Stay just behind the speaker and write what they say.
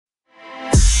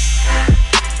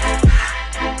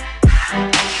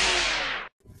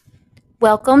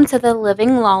Welcome to the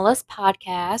Living Lawless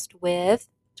podcast with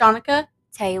Jonica,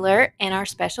 Taylor, and our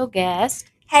special guest,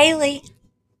 Haley.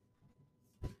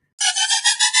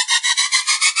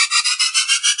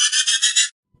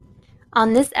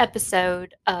 On this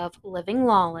episode of Living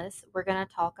Lawless, we're going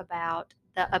to talk about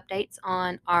the updates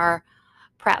on our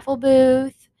Prattville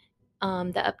booth,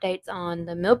 the updates on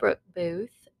the Millbrook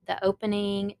booth, the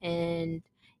opening, and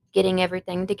getting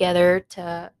everything together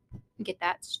to get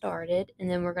that started. And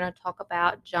then we're going to talk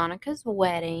about Jonica's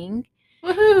wedding.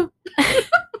 Woohoo!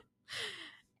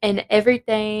 And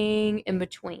everything in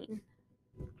between.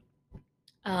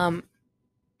 Do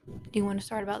you want to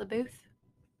start about the booth?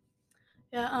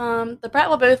 Yeah, the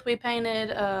Prattville booth, we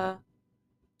painted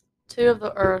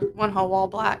one whole wall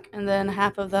black and then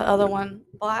half of the other one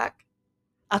black.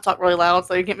 I talk really loud,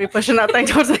 so you can't be pushing that thing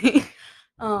towards me.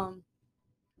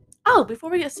 Before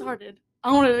we get started,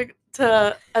 I wanted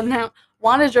to announce,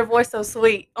 why is your voice so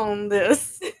sweet on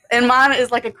this? And mine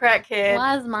is like a crackhead.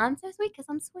 Why is mine so sweet? Because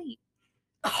I'm sweet.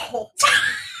 Oh.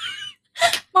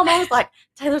 My mom was like,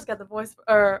 Taylor's got the voice,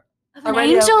 or an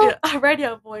angel? Yeah, a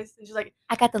radio voice. And she's like,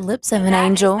 I got the lips of an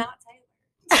angel.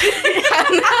 I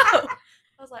know.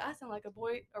 I was like, I sound like a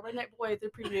redneck boy at the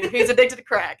preview. He's addicted to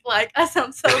crack. Like, I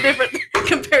sound so different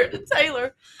compared to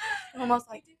Taylor. And Mom was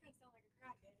like,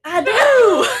 I do.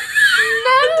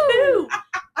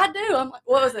 I do. I'm like,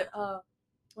 what was it?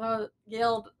 When I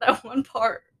yelled that one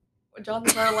part when Jonathan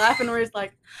started laughing, where he's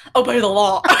like, obey the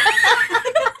law.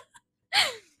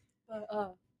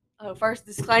 But, first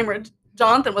disclaimer,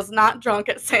 Jonathan was not drunk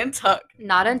at Santuck.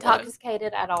 Not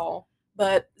intoxicated at all.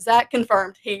 But Zach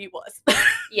confirmed he was.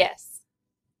 Yes.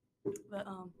 But,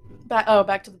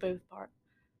 back to the booth part.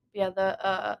 Yeah,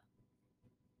 the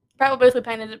Prattville booth, we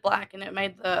painted it black, and it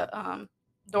made the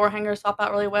door hangers swap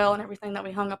out really well and everything that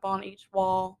we hung up on each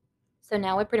wall. So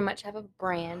now we pretty much have a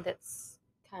brand that's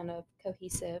kind of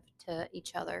cohesive to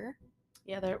each other.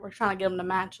 Yeah, we're trying to get them to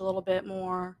match a little bit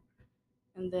more.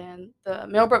 And then the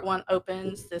Millbrook one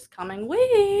opens this coming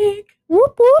week.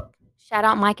 Whoop, whoop. Shout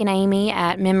out Mike and Amy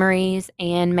at Memories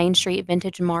and Main Street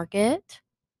Vintage Market.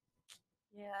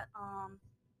 Yeah,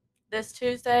 this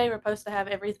Tuesday we're supposed to have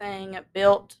everything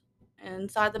built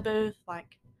inside the booth,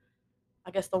 like I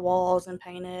guess the walls and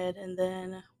painted, and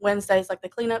then Wednesday's like the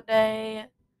cleanup day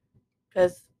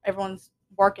because everyone's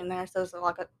working there, so there's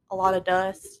like a lot of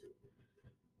dust.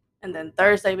 And then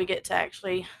Thursday we get to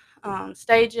actually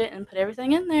stage it and put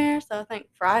everything in there. So I think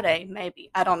Friday,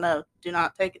 maybe. I don't know. Do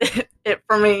not take it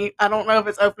from me. I don't know if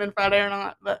it's opening Friday or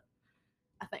not, but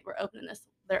I think they're opening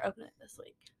it this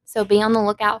week. So be on the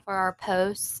lookout for our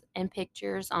posts and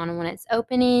pictures on when it's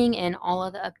opening and all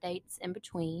of the updates in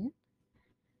between.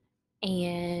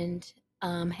 And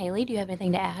Haley, do you have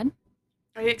anything to add?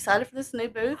 Are you excited for this new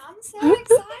booth? I'm so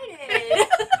excited.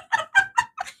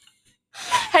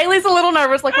 Haley's a little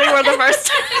nervous like we were the first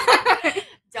time.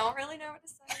 Don't really know what to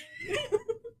say.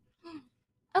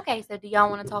 Okay, so do y'all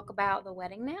want to talk about the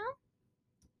wedding now?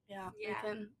 Yeah, we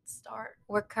can start.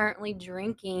 We're currently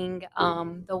drinking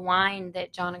the wine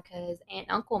that Jonica's aunt and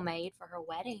uncle made for her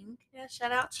wedding. Yeah,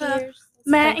 shout out Cheers. to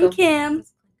Matt and Kim.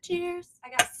 Cheers.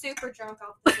 I got super drunk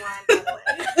off this wine, by the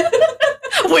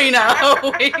way. We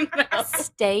know.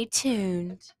 Stay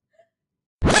tuned.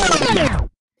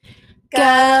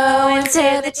 Going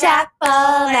to the chapel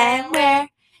and we're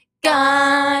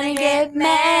gonna get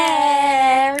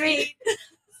married.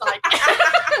 Like,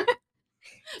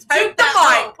 Take the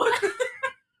mic. Hold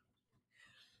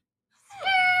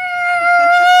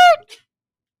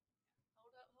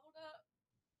up.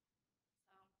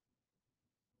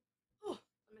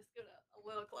 Let me scoot up a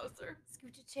little closer.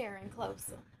 Scoot your chair in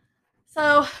closer.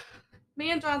 So,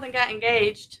 me and Jonathan got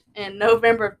engaged in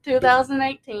November of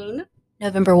 2018.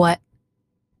 November what?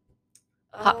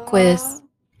 Pop quiz.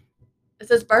 It's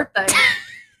his birthday.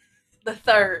 The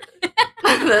 3rd.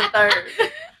 The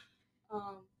 3rd.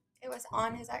 It was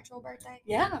on his actual birthday?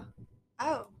 Yeah.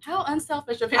 Oh. How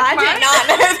unselfish of him. I did not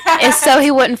know that. It's so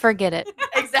he wouldn't forget it.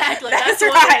 Exactly. That's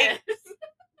what right. it is.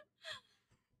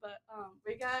 But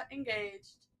we got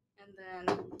engaged and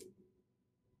then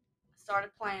started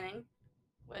planning,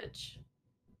 which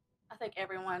I think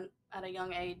everyone at a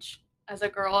young age as a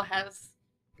girl has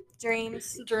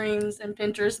Dreams and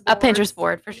Pinterest boards. A Pinterest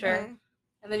board for sure. Mhm.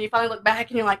 And then you finally look back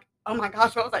and you're like, oh my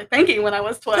gosh, what was I thinking when I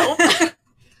was 12?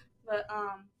 But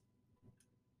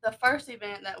the first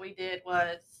event that we did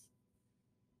was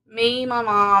me, my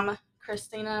mom,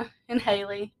 Christina, and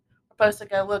Haley were supposed to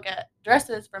go look at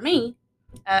dresses for me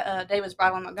at David's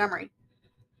Bridal in Montgomery.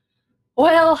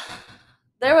 Well,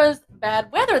 there was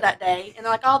bad weather that day, and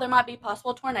they're like, oh, there might be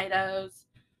possible tornadoes.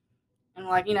 And,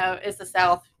 like, you know, it's the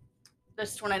South.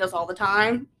 There's tornadoes all the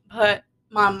time. But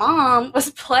my mom was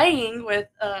playing with,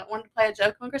 wanted to play a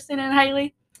joke on Christina and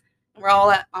Haley. And we're all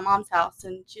at my mom's house,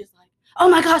 and she's like, "Oh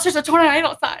my gosh, there's a tornado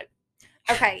outside."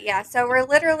 Okay, yeah. So we're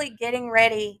literally getting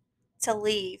ready to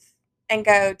leave and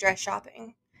go dress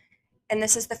shopping. And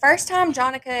this is the first time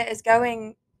Jonica is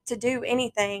going to do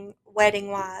anything wedding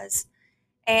wise.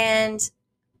 And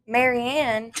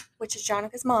Marianne, which is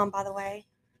Jonica's mom, by the way.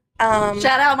 Shout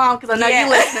out, Mom, because I know yeah.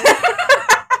 you listen.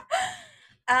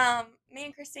 Me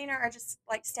and Christina are just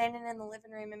like standing in the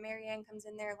living room, and Marianne comes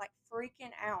in there like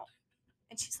freaking out.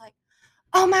 And she's like,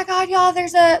 "Oh my God, y'all!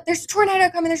 There's a tornado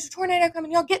coming! There's a tornado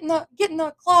coming! Y'all get in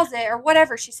the closet or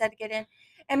whatever," she said to get in.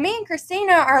 And me and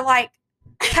Christina are like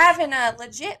having a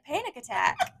legit panic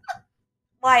attack,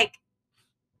 like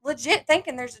legit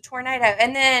thinking there's a tornado.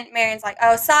 And then Marion's like,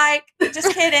 "Oh, psych!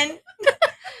 Just kidding."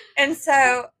 And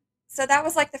so that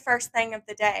was like the first thing of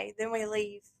the day. Then we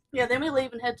leave. Yeah, then we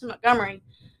leave and head to Montgomery,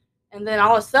 and then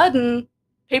all of a sudden,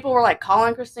 people were like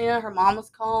calling Christina. Her mom was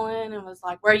calling and was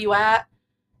like, "Where are you at?"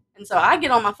 And so I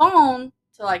get on my phone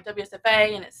to like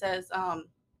WSFA, and it says,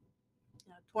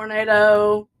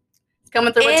 tornado. It's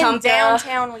coming through In Wetumpka.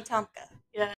 downtown Wetumpka.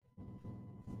 Yeah.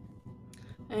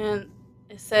 And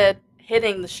it said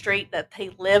hitting the street that they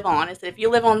live on. It said, if you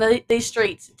live on these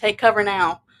streets, take cover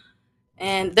now.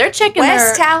 And they're checking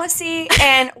West Tallahassee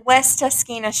and West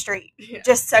Tuskegee Street,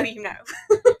 just so you know.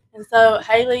 And so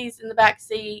Haley's in the back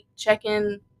seat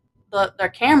checking their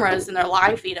cameras and their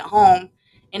live feed at home,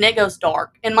 and it goes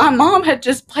dark. And my mom had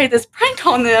just played this prank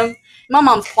on them. My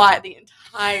mom's quiet the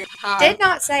entire time. Did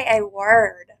not say a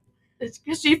word.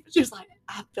 She was like,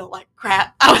 "I feel like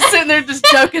crap." I was sitting there just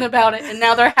joking about it, and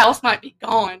now their house might be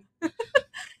gone.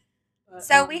 But,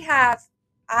 So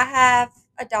I have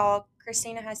a dog.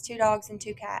 Christina has 2 dogs and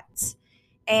 2 cats.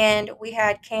 And we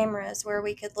had cameras where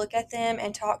we could look at them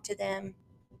and talk to them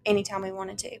anytime we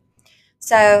wanted to.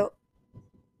 So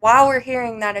while we're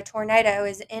hearing that a tornado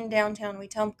is in downtown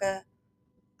Wetumpka,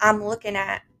 I'm looking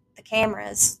at the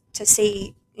cameras to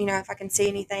see, if I can see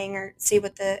anything or see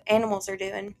what the animals are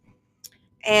doing.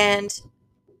 And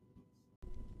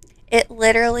it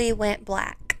literally went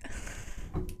black.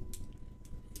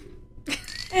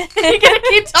 you gotta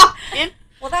keep talking.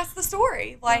 Well, that's the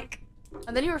story. Like,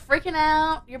 and then you were freaking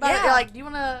out. You're like, "Do you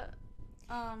want to?"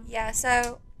 Yeah.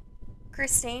 So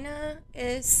Christina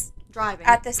is driving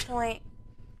at this point,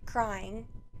 crying,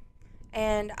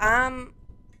 and I'm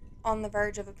on the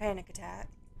verge of a panic attack.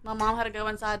 My mom had to go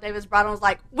inside David's Bridal and was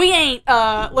like, "We ain't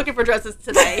looking for dresses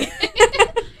today.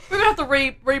 We're gonna have to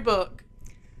rebook."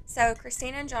 So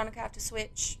Christina and Jonica have to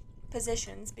switch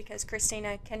positions because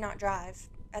Christina cannot drive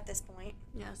at this point.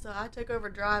 Yeah, so I took over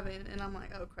driving, and I'm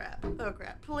like, oh crap,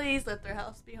 please let their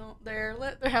house be there,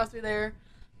 let their house be there.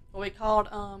 Well, we called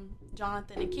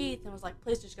Jonathan and Keith and was like,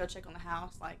 please just go check on the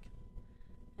house,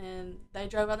 and they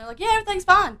drove out. They're like, yeah, everything's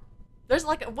fine. There's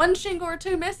like one shingle or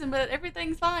 2 missing, but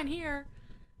everything's fine here.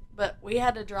 But we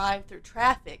had to drive through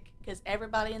traffic because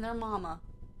everybody and their mama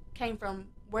came from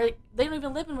where they don't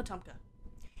even live in Wetumpka.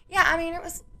 Yeah,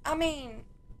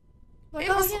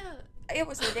 it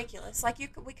was ridiculous. Like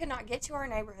we could not get to our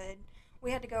neighborhood.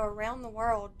 We had to go around the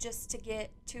world just to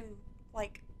get to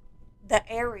like the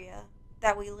area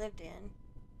that we lived in.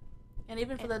 And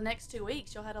even for the next 2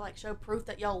 weeks, y'all had to show proof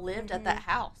that y'all lived at that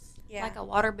house. Yeah. Like a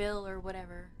water bill or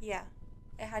whatever. Yeah.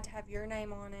 It had to have your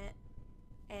name on it,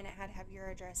 and it had to have your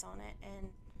address on it.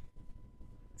 And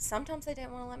sometimes they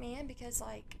didn't want to let me in because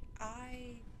I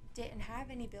didn't have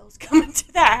any bills coming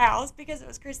to that house because it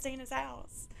was Christina's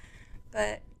house.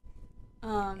 But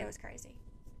it was crazy.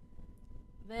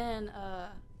 Then,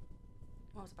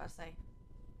 what was I about to say?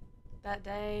 That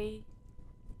day,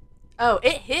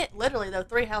 it hit literally though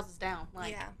 3 houses down.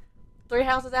 3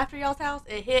 houses after y'all's house,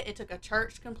 it hit. It took a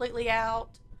church completely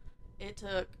out. It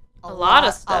took a lot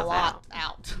of stuff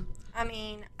out. I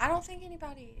don't think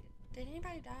did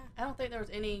anybody die? I don't think there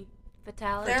was any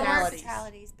fatalities. There were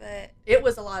fatalities, but it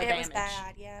was a lot of damage. It was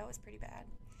bad. Yeah, it was pretty bad.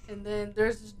 And then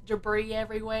there's debris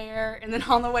everywhere. And then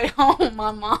on the way home,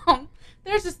 my mom,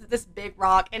 there's just this big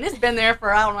rock. And it's been there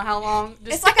for I don't know how long.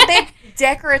 It's like a big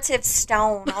decorative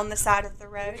stone on the side of the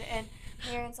road. And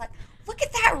Marion's like, look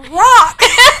at that rock.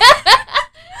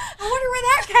 I wonder where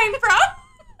that came from.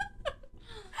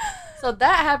 So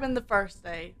that happened the first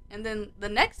day. And then the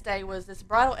next day was this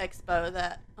bridal expo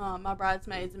that my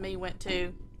bridesmaids and me went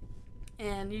to.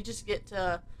 And you just get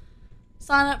to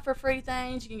sign up for free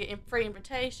things. You can get free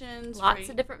invitations. Lots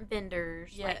of different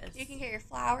vendors. Yes. You can get your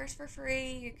flowers for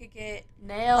free. You could get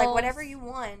nails. Whatever you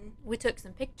want. We took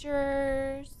some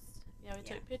pictures. Yeah, we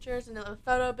took pictures in the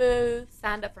photo booth.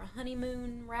 Signed up for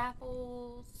honeymoon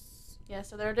raffles. Yeah,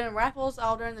 so they were doing raffles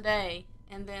all during the day.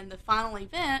 And then the final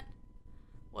event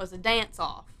was a dance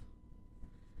off.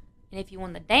 And if you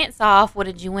won the dance off, what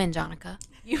did you win, Jonica?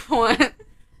 You won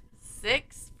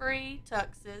 6 free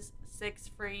tuxes, 6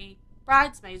 free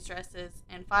bridesmaids dresses,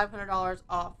 and $500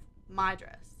 off my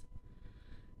dress.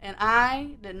 And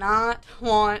I did not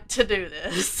want to do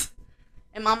this.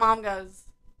 And my mom goes,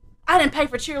 I didn't pay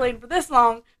for cheerleading for this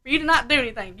long for you to not do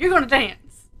anything. You're going to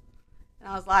dance. And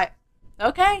I was like,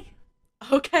 okay.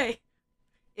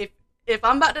 If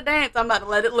I'm about to dance, I'm about to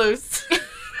let it loose.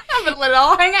 I'm going to let it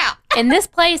all hang out. And this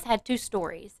place had 2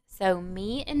 stories. So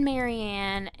me and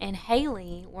Marianne and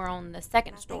Haley were on the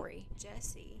second story.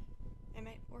 Jesse.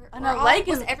 I know,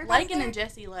 Lakin and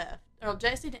Jesse left. Or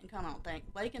Jesse didn't come, I don't think.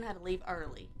 Lakin had to leave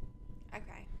early.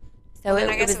 Okay. So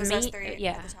I guess was it was me, us 3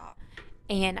 yeah. at the top.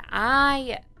 And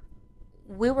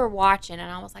we were watching,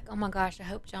 and I was like, oh my gosh, I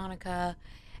hope Jonica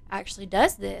actually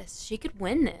does this. She could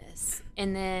win this.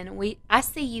 And then I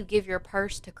see you give your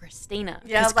purse to Christina.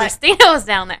 Yeah, because Christina was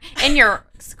down there. And your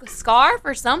scarf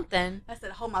or something. I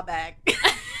said, hold my bag.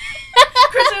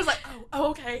 Christina was like,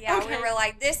 oh, okay. Yeah, okay. we were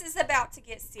like, this is about to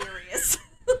get serious.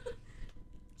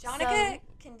 Jonica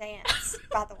can dance,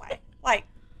 by the way. Like,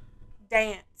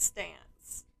 dance.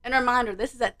 And a reminder,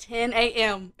 this is at 10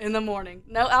 a.m. in the morning.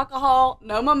 No alcohol,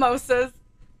 no mimosas.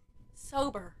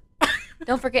 Sober.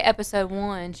 Don't forget episode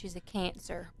 1. She's a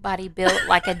Cancer. Body built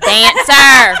like a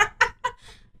dancer.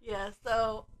 Yeah,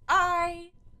 so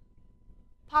I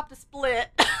popped a split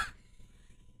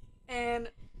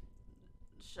and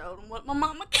showed them what my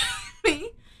mama gave me.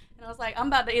 And I was like, I'm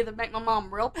about to either make my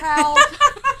mom real proud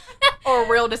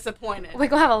or real disappointed. We're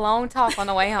going to have a long talk on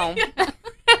the way home.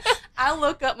 I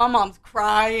look up, my mom's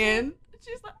crying.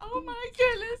 She's like, oh my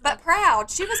goodness. But proud.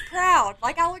 She was proud.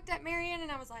 Like, I looked at Marianne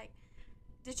and I was like,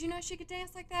 did you know she could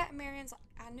dance like that? And Marianne's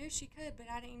like, I knew she could, but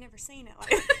I ain't never seen it like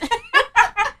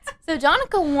that. So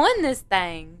Jonica won this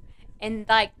thing. And,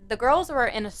 like, the girls were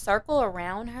in a circle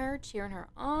around her, cheering her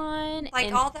on. Like,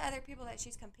 and, all the other people that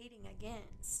she's competing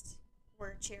against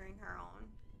were cheering her on.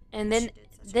 And She then did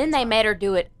such a then good they job. made her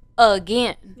do it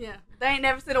again. Yeah, they ain't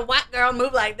never seen a white girl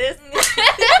move like this.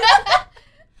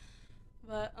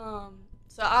 But,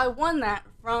 so I won that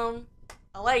from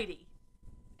a lady.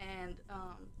 And,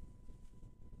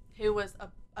 who was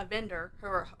a vendor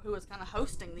who was kind of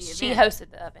hosting the event. She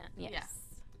hosted the event, yes.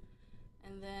 Yeah.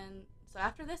 And then, so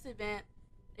after this event,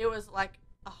 it was like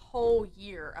a whole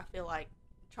year, I feel like,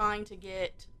 trying to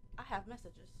get, I have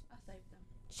messages. I saved them.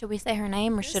 Should we say her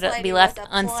name or This should it lady be was left a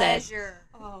unsaid? pleasure.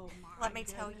 Oh my Let me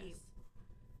tell you. goodness.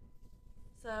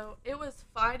 So it was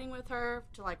fighting with her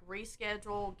to like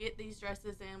reschedule, get these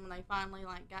dresses in when they finally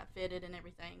like got fitted and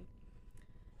everything.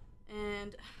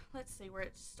 And let's see where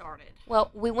it started.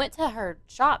 Well, we went to her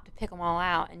shop to pick them all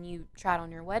out, and you tried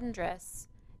on your wedding dress,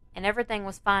 and everything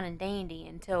was fine and dandy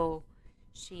until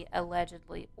she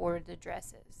allegedly ordered the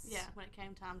dresses. Yeah, when it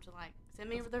came time to like send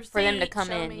me the receipt, For them to come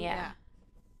show in, me, yeah.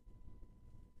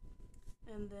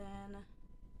 And then,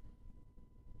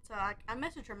 so I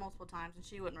messaged her multiple times, and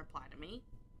she wouldn't reply to me.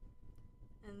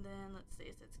 And then, let's see,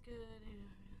 it says good.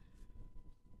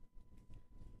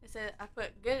 It said, I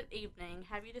put, good evening.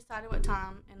 Have you decided what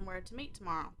time and where to meet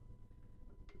tomorrow?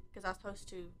 Because I was supposed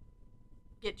to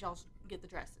get the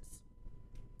dresses.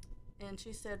 And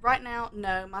she said, right now,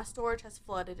 no, my storage has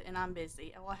flooded and I'm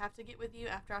busy. I will have to get with you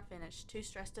after I finish. Too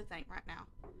stressed to think right now.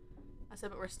 I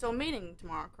said, but we're still meeting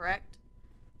tomorrow, correct?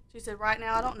 She said, right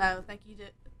now, I don't know.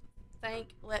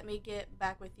 Let me get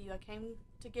back with you. I came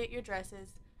to get your dresses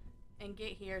and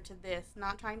get here to this.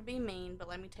 Not trying to be mean, but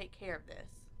let me take care of this.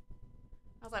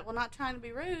 I was like, well, not trying to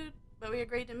be rude, but we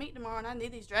agreed to meet tomorrow and I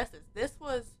need these dresses. This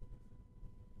was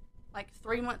like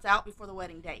 3 months out before the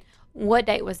wedding date. What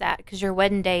date was that? Because your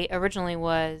wedding date originally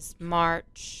was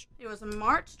March. It was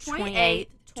March 28th,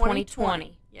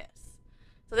 2020. Yes.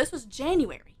 So this was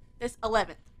January. This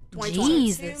 11th, 2020.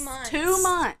 Jesus. 2 months. 2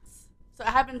 months. So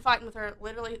I have been fighting with her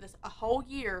literally a whole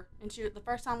year. And the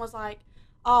first time was like,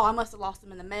 oh, I must have lost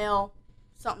them in the mail.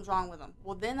 Something's wrong with them.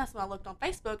 Well, then that's when I looked on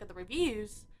Facebook at the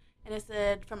reviews. And it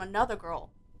said from another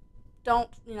girl, don't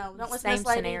listen Same to this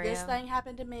lady. scenario. This thing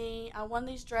happened to me. I won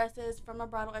these dresses from a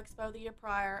bridal expo the year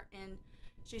prior. And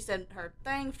she said her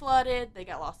thing flooded. They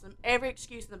got lost in every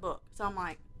excuse in the book. So I'm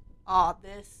like, oh,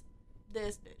 this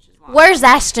bitch is lying. Where's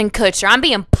Ashton Kutcher? I'm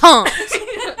being punked.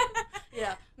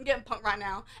 Yeah, I'm getting punked right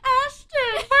now.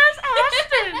 Ashton, where's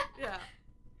Ashton? Yeah,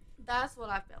 that's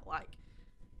what I felt like.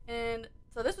 And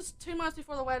so this was 2 months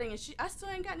before the wedding, and I still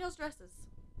ain't got those dresses.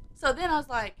 So then I was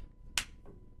like,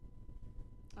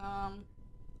 I'm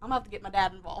gonna have to get my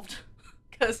dad involved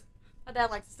because my dad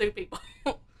likes to sue people.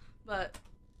 But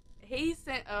he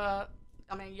sent, y'all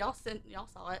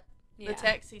saw it, the Yeah.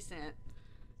 text he sent,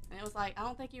 And it was like, I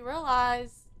don't think you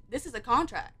realize this is a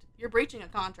contract. You're breaching a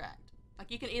contract. Like,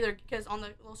 you can either, because on the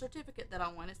little certificate that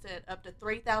I won, it said up to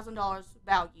 $3,000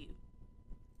 value.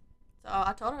 So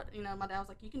I told her, my dad was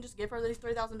like, you can just give her these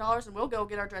 $3,000 and we'll go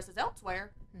get our dresses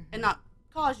elsewhere and not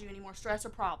cause you any more stress or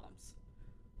problems.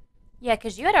 Yeah,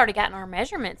 because you had already gotten our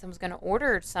measurements and was going to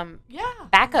order some Yeah.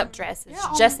 backup dresses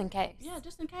just in case. Yeah,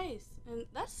 just in case. And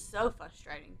that's so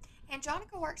frustrating. And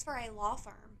Jonica works for a law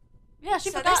firm. Yeah,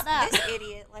 she So forgot that. This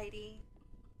idiot lady,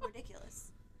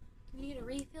 ridiculous. You need a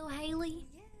refill, Haley?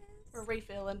 Yes. We're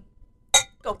refilling.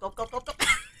 Go, go, go, go, go.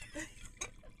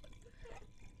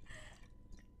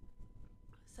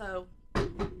 So,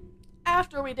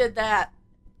 after we did that,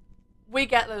 we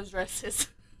got those dresses.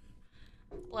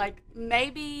 Like,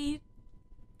 maybe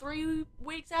 3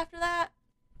 weeks after that.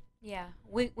 Yeah.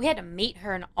 We had to meet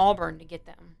her in Auburn to get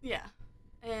them. Yeah.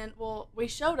 And, well, we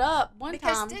showed up one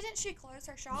time. Because didn't she close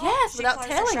her shop? Yes, she without closed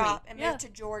telling her me. shop and Yeah. moved to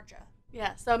Georgia.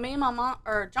 Yeah, so me and my mom,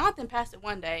 or Jonathan passed it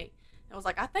one day, and was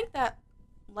like, I think that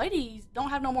ladies don't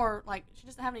have no more, like, she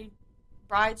doesn't have any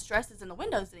bride's dresses in the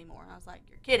windows anymore. And I was like,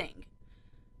 you're kidding.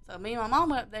 So me and my mom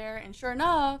went up there, and sure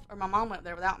enough, or my mom went up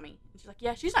there without me. And she's like,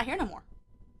 yeah, she's not here no more.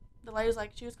 The lady was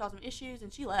like, she was causing issues,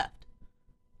 and she left.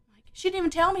 Like, she didn't even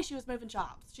tell me she was moving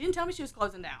shops. She didn't tell me she was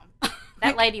closing down.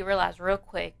 That lady realized real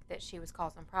quick that she was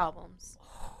causing problems.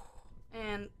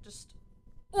 And just,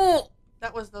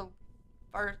 that was the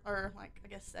first, or like, I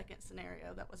guess second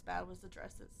scenario that was bad, was the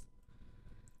dresses.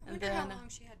 I wonder how long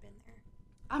she had been there.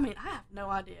 I mean, I have no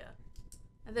idea.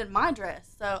 And then my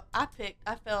dress. So I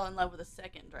fell in love with the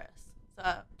second dress. So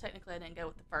technically I didn't go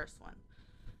with the first one.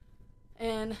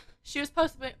 And she was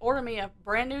supposed to order me a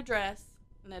brand new dress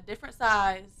in a different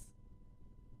size.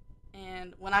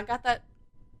 And when I got that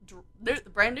the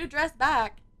brand new dress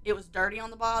back, it was dirty on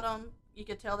the bottom. You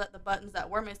could tell that the buttons that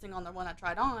were missing on the one I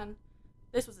tried on,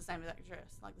 this was the same exact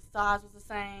dress. Like, the size was the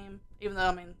same. Even though,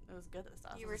 I mean, it was good that the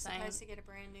size You was were the same. supposed to get a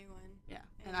brand new one. Yeah,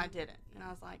 and I didn't. And I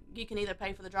was like, you can either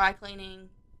pay for the dry cleaning,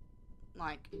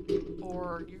 like,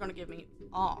 or you're going to give me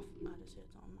off. I just said,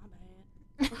 oh,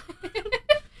 my bad.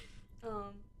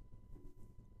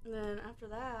 And then after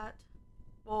that,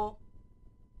 well,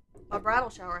 my bridal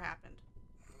shower happened.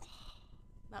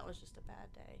 That was just a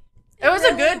bad day. It was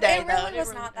a good day, It though. really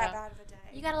was not that bad of a day.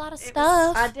 You got a lot of It was-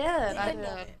 stuff. I did. Yeah, I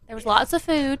no, did. There was lots of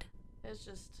food. It's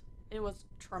just, it was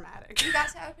traumatic. You got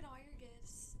to open all your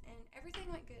gifts, and everything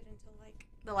went good until, like,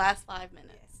 The last 5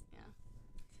 minutes. Yes.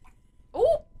 Yeah.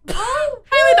 Ooh!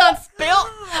 Haley done spilt.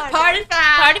 God. Party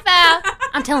foul. Party foul.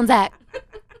 I'm telling Zach. Get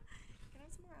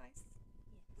on some more ice.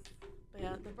 But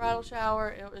yeah, the bridal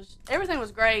shower, everything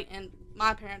was great, and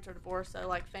my parents are divorced, so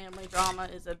like family drama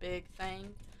is a big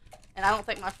thing. And I don't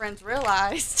think my friends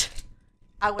realized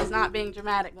I was not being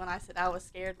dramatic when I said I was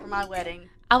scared for my wedding.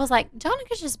 I was like,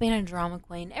 Jonica's just being a drama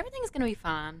queen. Everything's going to be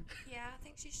fine. Yeah, I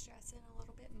think she's stressing a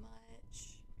little bit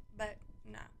much, but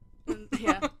no. And,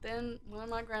 yeah, then one of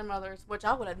my grandmothers, which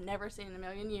I would have never seen in a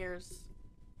million years,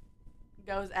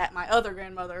 goes at my other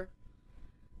grandmother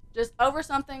just over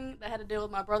something that had to do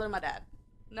with my brother and my dad.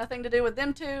 Nothing to do with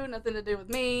them two, nothing to do with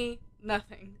me,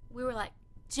 nothing. We were like,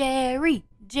 Jerry.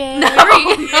 No.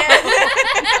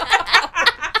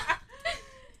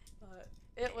 But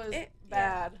it was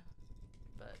bad.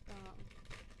 But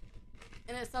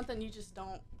and it's something you just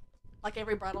don't, like,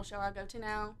 every bridal shower I go to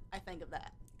now, I think of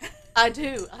that. I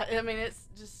do. I mean, it's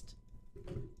just,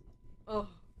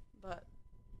 but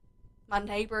my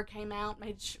neighbor came out,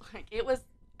 made sure, like, it was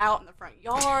out in the front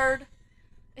yard.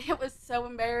 It was so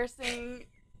embarrassing.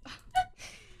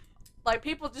 Like,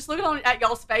 people just looking at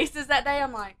y'all's faces that day,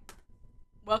 I'm like,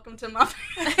 welcome to my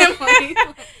family.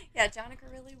 Yeah,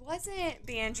 Jonica really wasn't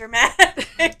being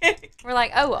dramatic. We're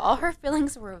like, oh, all her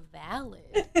feelings were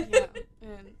valid. Yeah,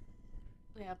 and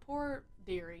yeah, poor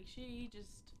dearie. She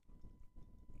just.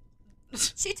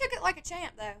 She took it like a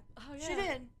champ, though. Oh yeah. She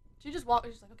did. She just walked.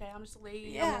 She's like, okay, I'm just gonna leave.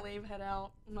 Yeah. I'm gonna leave. Head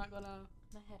out. I'm not gonna.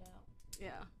 Head out.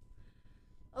 Yeah.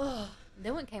 Ugh.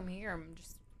 Then we came here and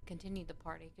just continued the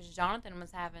party because Jonathan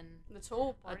was having The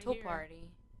tool a party. tool here. party.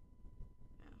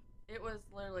 It was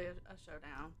literally a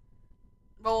showdown.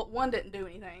 Well, one didn't do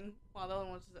anything, while the other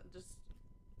one was just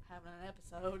having an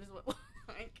episode, is what it looked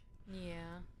like.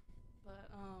 Yeah. But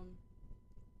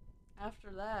after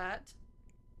that,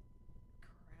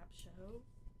 crap show.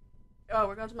 Oh,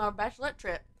 we're going to my bachelorette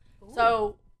trip. Ooh.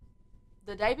 So,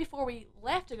 the day before we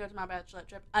left to go to my bachelorette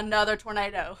trip, another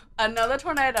tornado, and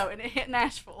it hit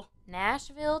Nashville.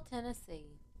 Nashville,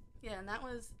 Tennessee. Yeah, and that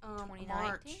was 2019?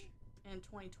 March in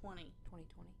 2020.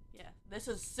 2020. Yeah, this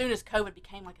was as soon as COVID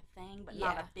became like a thing, but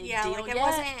not a big Yeah, deal like it yet.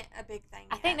 wasn't a big thing.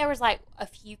 I think there was like a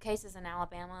few cases in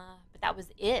Alabama, but that was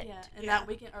it. Yeah, and Yeah. that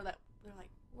weekend or that they're like,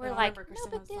 We're I like, remember no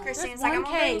Christina big was deal. like, Christine's "Just like, one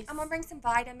case." I'm gonna bring some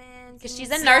vitamins. Because and she's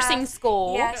in stuff. nursing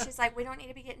school. Yeah, she's like, we don't need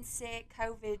to be getting sick.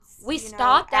 COVID's. We you know,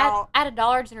 stopped out. at a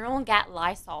Dollar General and got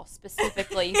Lysol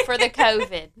specifically for the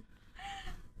COVID.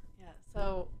 Yeah,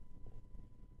 so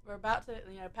we're about to,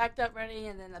 packed up, ready,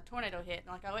 and then a tornado hit. And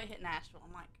like, oh, it hit Nashville.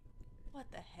 I'm like, what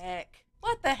the heck?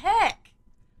 What the heck?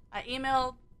 I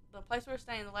emailed the place we were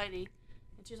staying, the lady,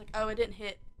 and she's like, oh, it didn't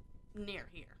hit near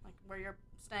here. Like, where you're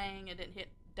staying, it didn't hit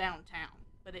downtown,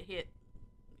 but it hit,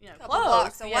 Couple close.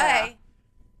 blocks Yeah. away.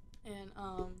 And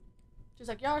she's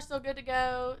like, y'all are still good to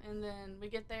go. And then we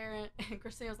get there, and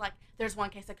Christina was like, there's one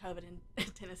case of COVID in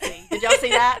Tennessee. Did y'all see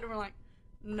that? And we're like,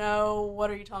 no, what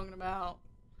are you talking about?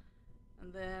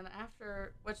 And then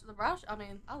after, which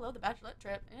I love the bachelorette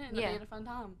trip. It ended up being a fun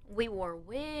time. We wore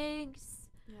wigs.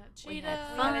 Yeah, We cheetah.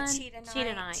 had We fun. had a cheetah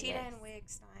night. Cheetah yes. and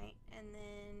wigs night. And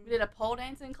then. We did a pole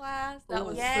dancing class. That Ooh.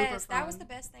 was super Yes, fun. that was the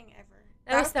best thing ever.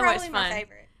 That was so probably much my fun.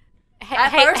 favorite.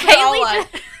 At first, we all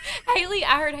like- Haley,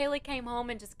 I heard Haley came home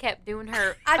and just kept doing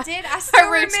her. I did. I still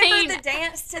remember routine. the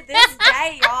dance to this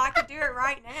day, y'all. I could do it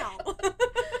right now.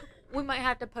 We might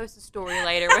have to post a story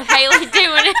later with Haley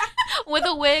doing it with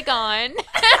a wig on.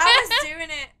 I was doing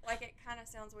it like it kind of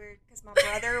sounds weird because my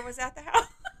brother was at the house,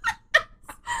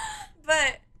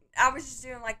 but I was just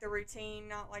doing like the routine,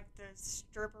 not like the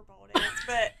stripper pole dance.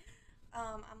 But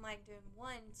I'm like doing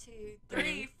 1, 2,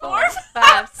 3, 4,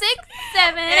 5, 6,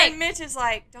 7, and 8. Mitch is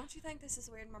like, "Don't you think this is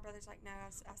weird?" And my brother's like, "No,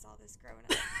 I saw this growing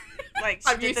up. Like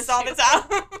I'm she did used this all to the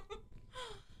time."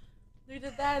 We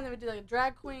did that, and then we did like a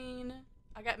drag queen.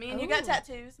 Me and you got Ooh.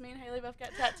 tattoos. Me and Haley both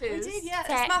got We tattoos. did, yeah.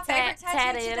 Tat- It's my favorite tat-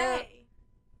 tattoo tatted up. today.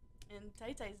 And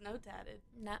Tay Tay's no tatted.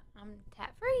 No, I'm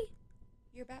tat free.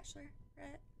 Your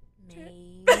bachelorette.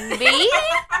 Maybe.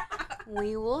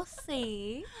 We will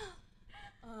see.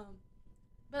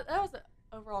 But that was an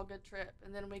overall good trip.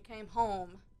 And then we came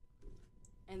home,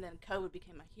 and then COVID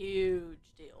became a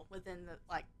huge deal. Within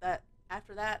that.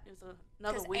 After that, it was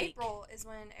another Because week. April is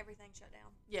when everything shut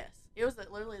down. Yes, it was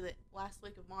literally the last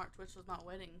week of March, which was my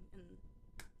wedding. And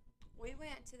We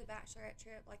went to the bachelorette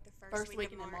trip like the first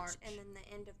week of March, and then the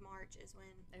end of March is when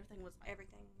everything was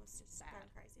everything was just sad. going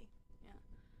crazy.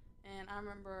 And I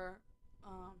remember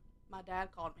my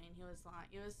dad called me, and he was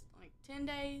like, it was like 10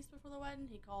 days before the wedding.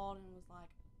 He called and was like,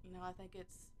 I think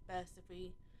it's best if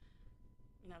we,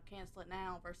 cancel it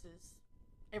now versus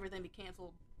everything be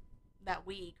canceled that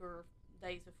week or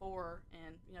days before.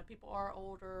 And, people are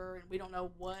older, and we don't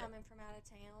know what. Coming from out of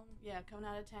town. Yeah, coming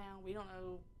out of town. We don't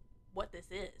know what this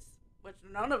is, which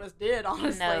none of us did,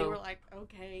 honestly. No. We're like,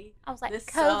 okay. I was like, This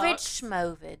COVID sucks.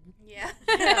 schmovid. Yeah.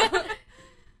 Yeah.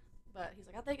 But he's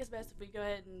like, I think it's best if we go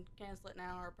ahead and cancel it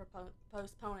now or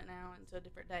postpone it now into a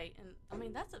different date.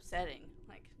 And, that's upsetting.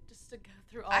 Like, just to go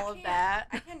through all of that.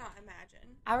 I cannot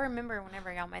imagine. I remember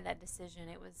whenever y'all made that decision,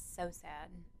 it was so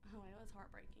sad. Oh, it was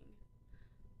heartbreaking.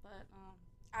 But,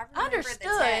 I I remember understood,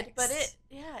 the text. but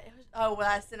it was, what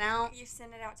I sent out? You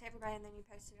sent it out to everybody, and then you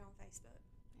posted it on Facebook.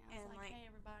 Yeah, I was and, like, like, hey,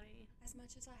 everybody, As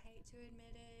much as I hate to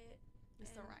admit it,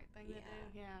 it's the and- right thing to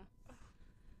do, yeah.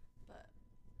 But,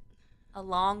 A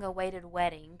long-awaited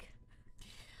wedding.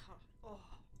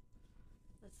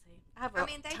 let's see. I have they've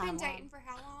been timeline. dating for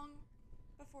how long?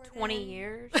 Before 20 then?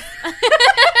 years.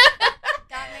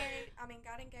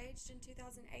 Got engaged in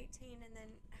 2018, and then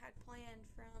had planned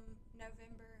from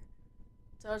November.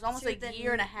 So it was almost to a the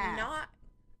year and a half.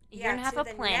 A year and a half to of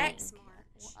the planning. next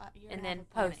March. A year And a half then of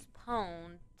planning.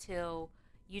 postponed till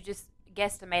you just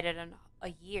guesstimated a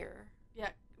year. Yeah,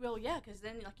 well, yeah, because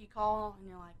then you call and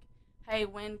you're like, hey,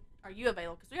 when are you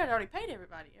available? Because we had already paid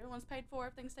everybody. Everyone's paid for.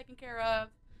 Everything's taken care of.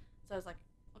 So it's like,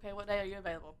 okay, what day are you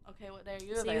available? Okay, what day are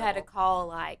you available? So you had to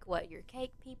call your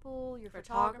cake people, your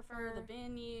photographer, photographer, the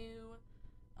venue,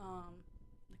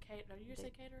 the cater. Did you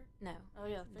say caterer? no, Oh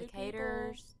yeah, the food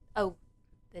caterers. people. Oh,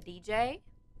 the DJ.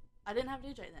 I didn't have a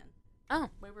DJ then. Oh.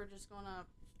 We were just gonna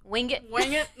Wing it.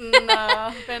 wing it and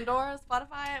Pandora,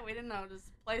 Spotify it. We didn't know.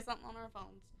 Just play something on our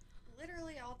phones.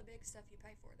 Literally all the big stuff you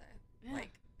pay for, though. Yeah.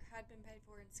 Had been paid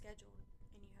for and scheduled,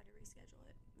 and you had to reschedule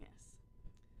it. Yes.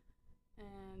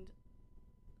 And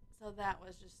so that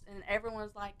was just, and everyone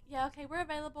was like, yeah, okay, we're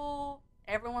available.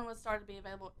 Everyone was started to be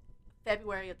available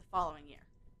February of the following year.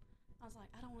 I was like,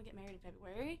 I don't want to get married in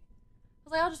February. I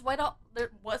was like, I'll just wait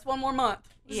what's one more month?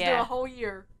 Just do Yeah. a whole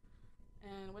year.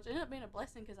 And which ended up being a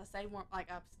blessing because I saved more, I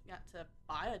got to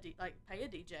pay a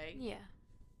DJ. Yeah.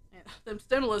 And them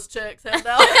stimulus checks helped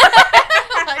out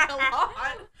like a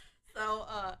lot. So,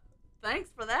 thanks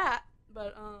for that.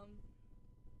 But,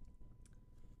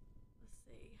 let's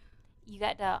see. You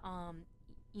got to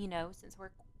since we're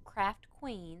craft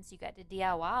queens, you got to DIY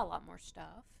a lot more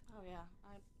stuff. Oh, yeah.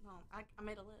 I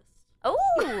made a list.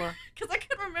 Oh. Because I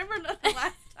couldn't remember nothing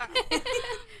last time.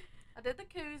 I did the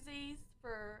koozies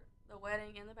for the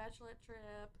wedding and the bachelorette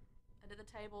trip. I did the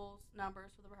tables numbers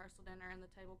for the rehearsal dinner and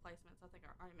the table placements. I think I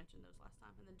already mentioned those last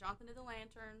time. And then Jonathan did the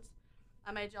lanterns.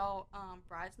 I made y'all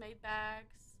bridesmaid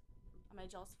bags. I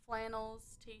made y'all's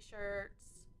flannels,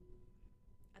 t-shirts.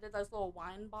 I did those little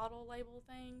wine bottle label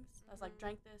things. I was like,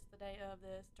 drink this the day of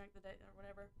this, drink the day or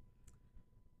whatever.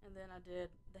 And then I did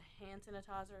the hand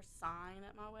sanitizer sign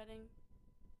at my wedding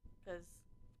because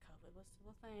COVID was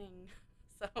still a thing.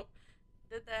 So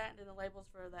did that, and then the labels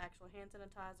for the actual hand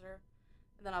sanitizer.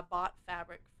 And then I bought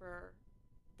fabric for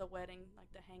the wedding, like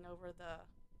to hang over the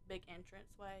big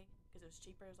entranceway because it was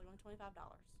cheaper. It was like only $25.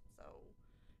 So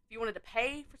if you wanted to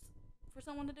pay for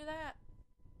someone to do that,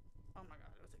 oh my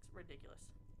God, it was ridiculous.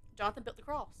 Jonathan built the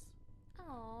cross.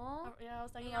 Aww. Yeah, I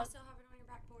was And thinking y'all about. still have it on your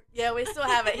back porch. Yeah, we still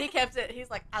have it. He kept it. He's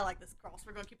like, I like this cross.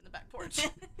 We're gonna keep it in the back porch.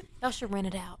 Y'all should rent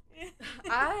it out.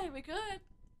 We could.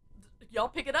 Y'all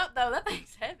pick it up though. That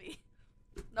thing's heavy.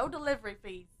 No delivery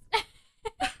fees.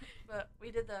 But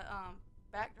we did the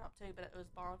backdrop too, but it was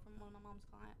borrowed from one of my mom's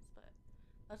clients. But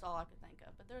that's all I could think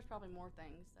of. But there's probably more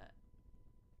things that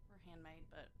were handmade,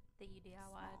 but That you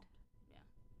DIY'd.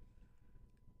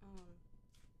 small.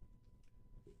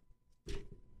 Yeah.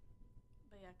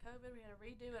 But yeah, COVID. We had to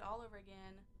redo it all over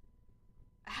again.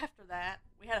 After that,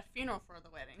 we had a funeral for the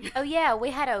wedding. Oh yeah,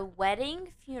 we had a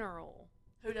wedding funeral.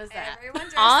 Who does that? Everyone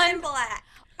dressed On- in black.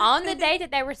 On the day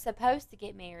that they were supposed to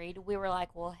get married, we were like,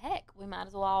 well, heck, we might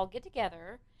as well all get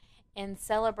together and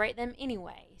celebrate them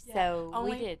anyway. Yeah, So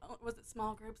only, we did. Was it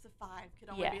small groups of 5 could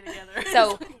only Yeah. be together?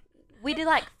 So we did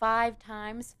like 5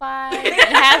 times 5 and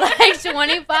had like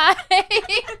 25.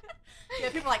 yeah,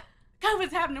 people are like,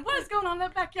 COVID's happening. What is going on in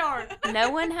that backyard? No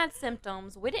one had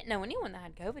symptoms. We didn't know anyone that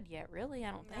had COVID yet, really,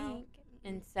 I don't No. think.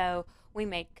 And so we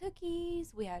made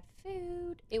cookies. We had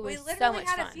food. It was We so literally much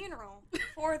had fun. a funeral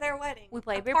for their wedding. We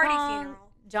played a beer party pong. funeral.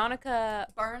 Jonica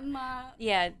Jonica, my.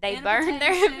 yeah, they burned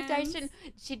their Invitations. invitation.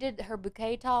 She did her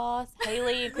bouquet toss.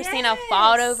 Haley and Christina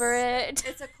fought over it.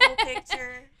 It's a cool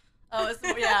picture. Oh, it's,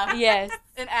 yeah. Yes,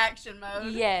 In action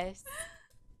mode. yes.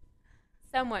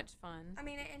 So much fun. I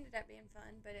mean, it ended up being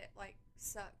fun, but it like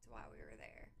sucked while we were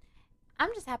there. I'm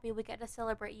just happy we got to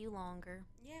celebrate you longer.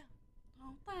 Yeah.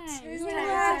 Oh, thanks. 2.5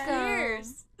 welcome.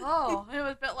 years. Oh, it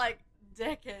was felt like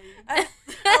decades. A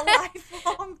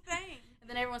lifelong thing. And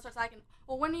then everyone starts asking,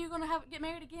 well, when are you going to get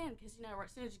married again? Because, you know, as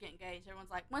soon as you get engaged,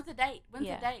 everyone's like, when's the date? When's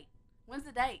Yeah. the date? When's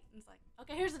the date? And it's like,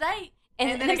 okay, here's the date.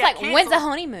 And, And then then it's it got like, when's the canceled.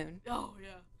 honeymoon? Oh, yeah.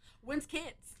 When's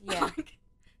kids? Yeah. Like,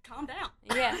 calm down.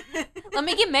 Yeah. Let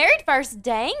me get married first.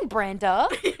 Dang, Brenda.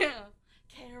 Yeah.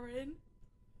 Karen.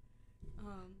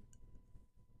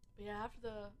 But yeah, after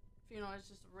the funeral, it's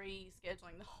just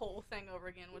rescheduling the whole thing over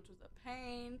again, which was a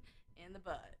pain in the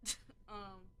butt.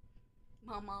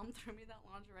 My mom threw me that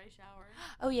lingerie shower.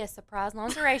 Oh, yes, surprise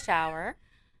lingerie shower.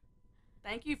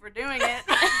 Thank you for doing it.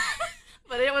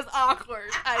 But it was awkward.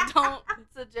 I don't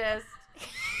suggest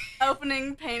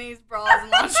opening panties, bras, and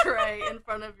lingerie in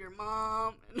front of your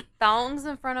mom. And Thongs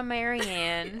in front of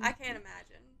Marianne. I can't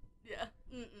imagine. yeah.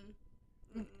 Mm-mm.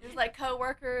 It was like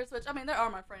coworkers, which I mean, there are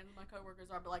my friends. My coworkers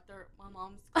are, but like they're my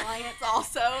mom's clients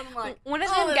also. And I'm like, One of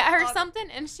oh, them that's got her awkward. something,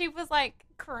 and she was like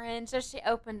cringe as she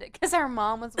opened it because her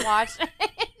mom was watching.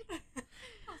 I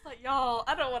was like, y'all,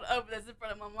 I don't want to open this in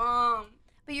front of my mom.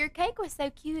 But your cake was so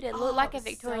cute. It Oh, looked like it a was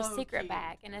Victoria's so Secret cute.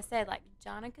 bag, and it said like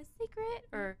Jonica's Secret,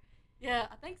 or Yeah,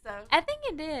 I think so. I think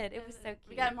it did. It And was so then cute.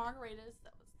 We got margaritas.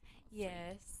 That was sweet.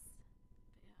 Yes.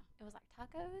 It was like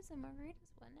tacos and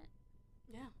margaritas, wasn't it?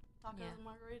 Yeah, tacos Yeah. and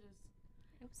margaritas.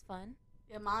 It was fun.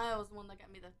 Yeah, Maya was the one that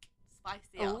got me the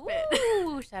spicy outfit.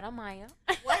 Ooh, shout out Maya.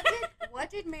 What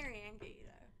did Marianne get you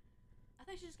though? I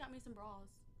think she just got me some bras,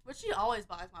 but she always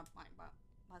buys my bras.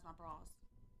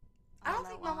 I don't know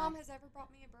think my why. mom has ever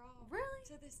brought me a bra. Really?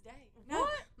 To this day. What?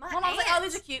 My My mom's like, oh, aunt-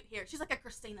 these are cute. Here, she's like a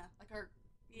Christina, like her.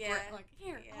 Yeah. Like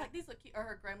here, Yeah. I like these look cute. Or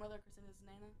her grandmother, Christina's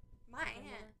Nana. My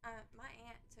grandmother.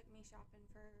 aunt took me shopping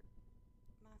for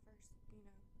my first,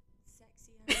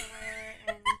 sexy underwear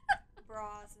and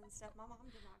bras and stuff. My mom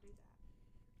did not do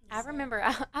that. I So- remember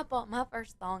I bought my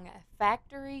first thong at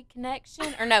Factory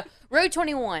Connection, or no, Rue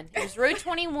 21. It was Rue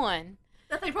 21.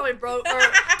 That thing probably broke or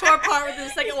tore apart within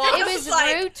the second walk. It was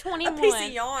like Rue a 21. piece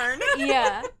of yarn.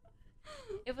 Yeah.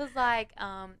 It was like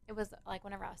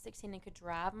whenever I was 16 and could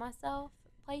drive myself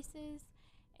places,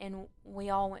 and we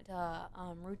all went to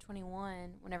Rue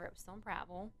 21 whenever it was still in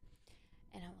Prattville,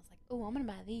 and I was like, oh, I'm gonna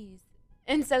buy these.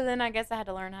 And so then I guess I had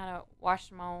to learn how to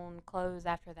wash my own clothes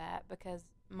after that because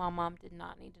my mom did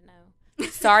not need to know.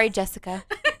 Sorry, Jessica.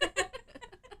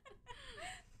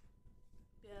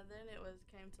 Yeah, then it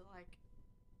came to like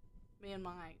me and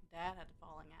my dad had a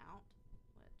falling out,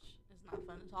 which is not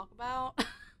fun to talk about.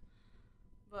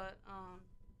 But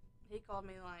he called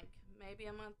me like maybe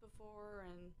a month before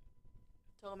and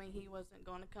told me he wasn't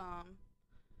going to come,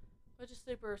 which is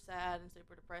super sad and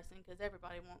super depressing because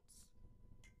everybody wants.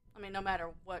 I mean, no matter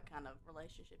what kind of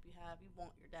relationship you have, you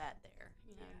want your dad there.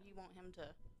 You know, you want him to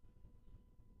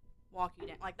walk you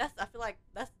down. Like I feel like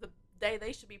that's the day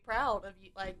they should be proud of you.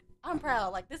 Like I'm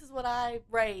proud. Like this is what I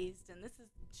raised, and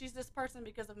she's this person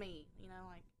because of me. You know,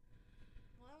 like.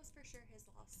 Well, that was for sure his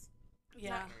loss. Yeah.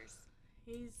 Not yours.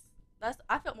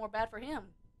 I felt more bad for him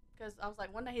because I was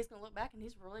like, one day he's gonna look back and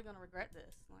he's really gonna regret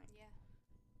this. Like, Yeah.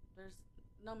 there's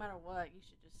no matter what, you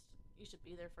should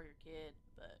be there for your kid,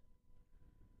 but.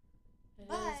 You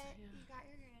got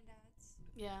your granddads.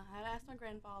 Yeah, I had asked my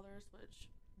grandfathers, which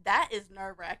that is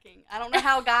nerve wracking. I don't know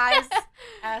how guys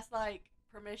ask like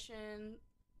permission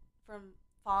from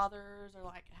fathers or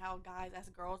like how guys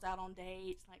ask girls out on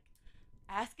dates, like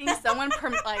asking someone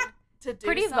like to do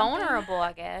Pretty something. vulnerable,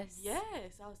 I guess. Yes,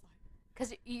 I was like.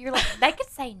 Because you're like, they could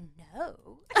say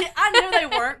no. I knew they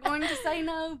weren't going to say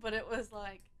no, but it was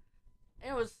like,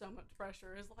 it was so much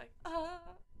pressure. It's like,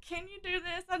 can you do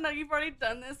this? I know you've already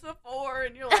done this before,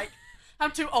 and you're like, I'm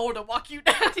too old to walk you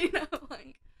down, you know,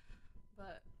 like.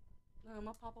 But no,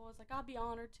 my papa was like, I'll be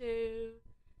honored to,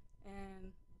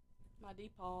 and my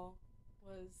Deepaw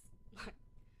was like,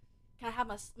 can I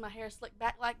have my hair slicked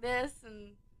back like this,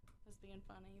 and was being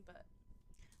funny, but.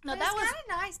 No, But that it's was. kind of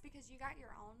nice because you got your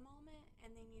own moment,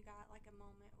 and then you got like a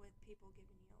moment with people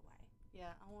giving you away.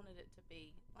 Yeah, I wanted it to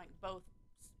be like both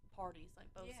parties, like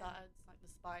both Yeah. sides, like the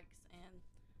Spikes and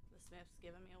the Smiths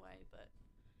giving me away.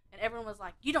 And everyone was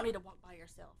like, "You don't need to walk by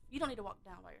yourself. You don't need to walk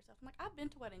down by yourself." I'm like, I've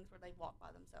been to weddings where they walk by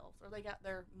themselves, or they got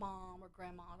their mom or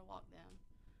grandma to walk them.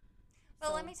 But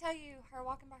So, let me tell you, her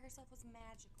walking by herself was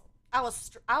magical. I was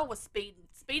speeding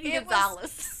It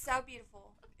Gonzalez. was so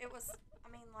beautiful. It was. I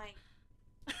mean, like.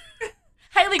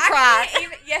 Haley I cried. can't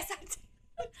even, yes, I did.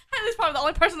 Haley's probably the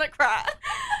only person that cried.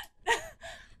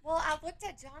 Well, I looked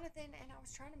at Jonathan and I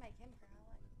was trying to make him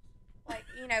cry, like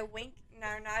wink. No,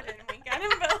 I didn't wink at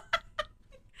him, but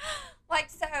like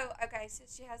so. Okay, so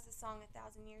she has the song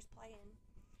 "1,000 Years" playing,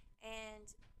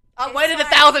 and I it's waited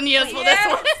like- 1,000 years for this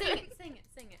Yeah. one.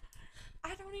 Sing it.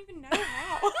 I don't even know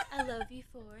how. I love you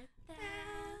for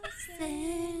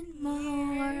 1,000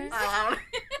 more.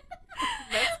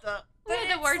 Messed up. But What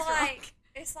are the words wrong?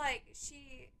 it's like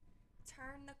she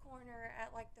turned the corner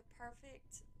at like the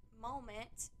perfect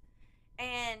moment,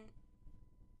 and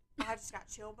I just got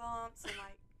chill bumps and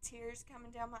like tears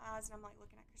coming down my eyes, and I'm like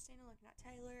looking at Christina, looking at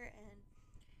Taylor, and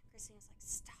Christina's like,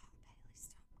 "Stop, Haley,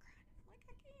 stop crying." I'm like,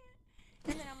 "I can't."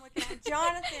 And then I'm looking at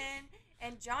Jonathan,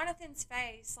 and Jonathan's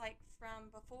face, like from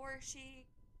before she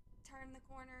turned the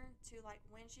corner to like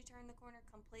when she turned the corner,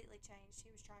 completely changed.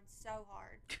 He was trying so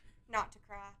hard not to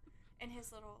cry, and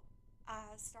his little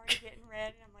eyes started getting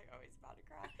red, and I'm like, "Oh, he's about to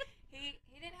cry." He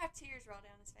didn't have tears roll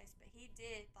down his face, but he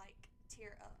did like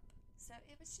tear up. So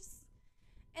it was just,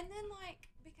 and then like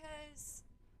because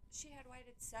she had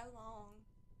waited so long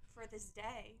for this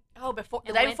day. Oh, before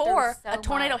the It day went through before, so a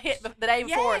tornado much. hit the day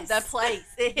before Yes. the place.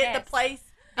 It hit the Yes. place.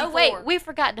 Oh, Before. wait, we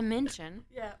forgot to mention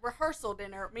Yeah, rehearsal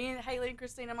dinner. Me and Haley and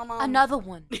Christina, my mom. another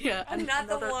one. Yeah,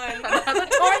 Another one. Another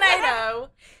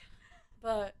tornado.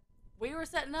 But we were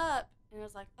setting up, and it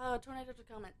was like, oh, tornadoes are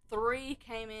coming. 3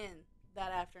 came in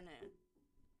that afternoon,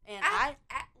 and At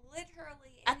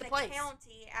literally At in the the place.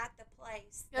 county at the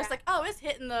place. it's like, oh, it's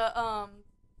hitting the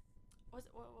what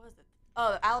was it?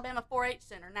 Oh, the Alabama 4-H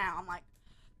Center. Now I'm like,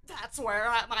 that's where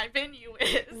my venue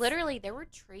is. Literally, there were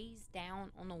trees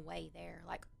down on the way there,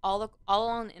 like all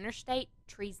along the interstate.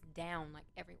 Trees down, like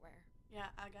everywhere. Yeah,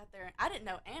 I got there. I didn't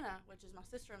know Anna, which is my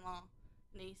sister-in-law,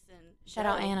 niece, and Shout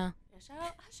out Joe. Anna. Yeah,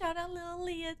 shout out little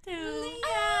Leah too.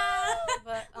 Leah.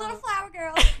 But Little flower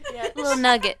girl. yeah, Little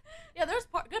nugget. yeah, there's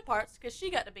good parts because she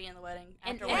got to be in the wedding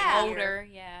And after yeah. waiting a year. older,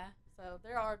 yeah. So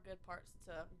there are good parts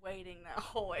to waiting that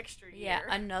whole extra year. Yeah,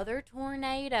 another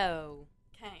tornado.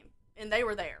 Came and they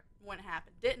were there when it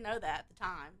happened. Didn't know that at the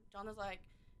time. John was like,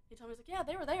 he told me, he's like, yeah,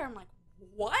 they were there. I'm like,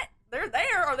 what? They're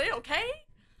there? Are they okay?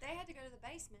 They had to go to the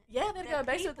basement. Yeah, they had to go to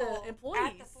base with the people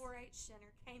employees. at the 4-H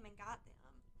center came and got them.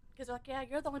 Because they're like, yeah,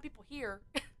 you're the only people here.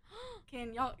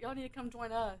 Can y'all need to come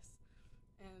join us?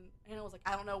 And Anna was like,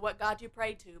 I don't know what God you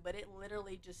prayed to, but it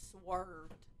literally just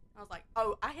swerved. I was like,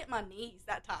 oh, I hit my knees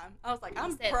that time. I was like,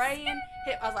 I'm Said, praying.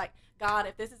 I was like, God,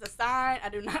 if this is a sign, I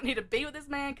do not need to be with this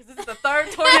man because this is the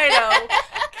 3rd tornado.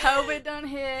 COVID done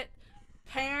hit.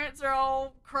 Parents are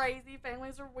all crazy.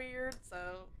 Families are weird.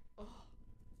 So,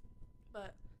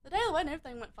 but the day of the wedding,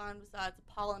 everything went fine besides the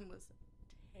pollen was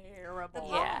terrible. The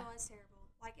Yeah. pollen was terrible.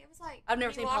 Like it was like I've never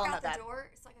when seen you walk pollen out that the bad. door,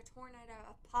 it's like a tornado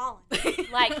of pollen.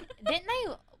 Like, didn't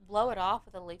they blow it off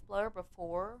with a leaf blower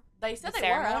before? they said the they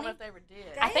were. I don't ceremony? know if they ever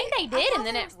did. I think they did, thought and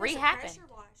then they it were supposed to re-happened. Pressure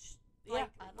wash, Yeah, like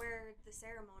I don't- where the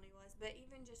ceremony was, but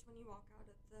even just when you walk out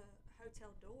of the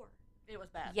hotel door, It was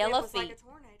bad. Yellow it was like feet. a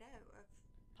tornado of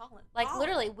Pollen. Like, pollen.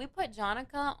 literally, we put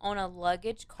Jonica on a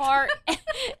luggage cart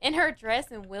in her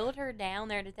dress and wheeled her down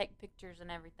there to take pictures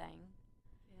and everything.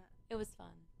 Yeah. It was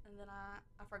fun. And then I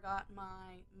forgot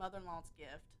my mother-in-law's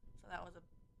gift, so that was a.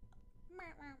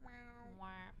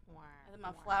 And then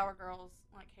my Flower Girls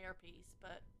like hairpiece,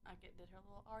 but I did her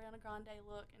little Ariana Grande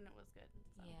look, and it was good.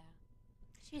 So. Yeah.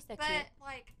 She's so But cute.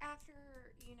 like after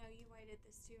you waited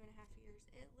this 2.5 years,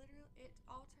 it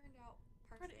all turned out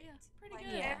perfect. Pretty Like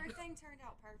good. Yeah. everything turned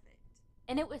out perfect.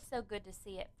 And it was so good to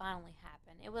see it finally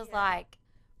happen. It was Yeah. like,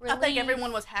 I think relief.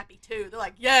 everyone was happy too. They're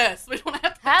like, yes, we don't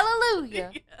have to.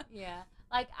 Hallelujah. Yeah. Yeah.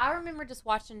 Like, I remember just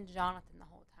watching Jonathan the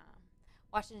whole time.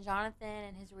 Watching Jonathan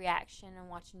and his reaction and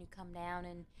watching you come down,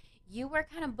 and you were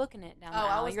kind of booking it down the Oh, I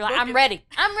aisle. was You're like, I'm booking- ready.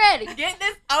 I'm ready. Get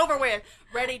this over with.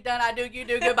 Ready, done, I do, you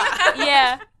do, goodbye.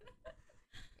 Yeah.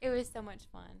 It was so much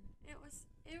fun. It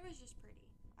was just pretty.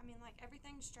 I mean, like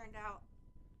everything just turned out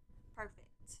perfect.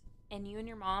 And you and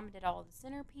your mom did all the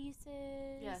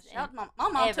centerpieces. Yeah, and- shout out my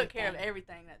mom took care of everything.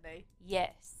 everything that day.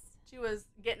 Yes. She was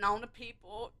getting on to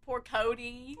people. Poor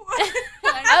Cody.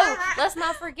 Oh, let's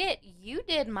not forget, you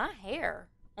did my hair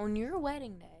on your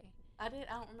wedding day. I did.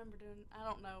 I don't remember doing. I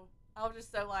don't know. I was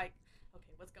just so like,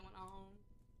 okay, what's going on?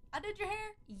 I did your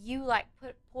hair. You like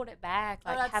pulled it back,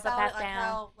 like I'd half a styled pat it like down.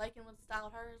 how Lakin would style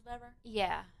hers, whatever.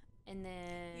 Yeah, and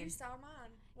then You styled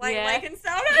mine. Like Yeah. Lakin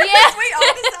styled Yeah. hers. We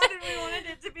all decided we wanted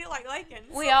it to be like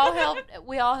Lakin's. we all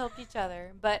helped each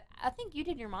other. But I think you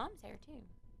did your mom's hair too.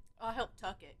 I helped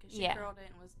tuck it because she Yeah. curled it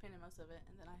and was pinning most of it,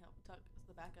 and then I helped tuck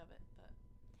the back of it. But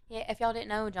Yeah, if y'all didn't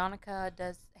know, Jonica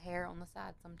does hair on the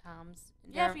side sometimes.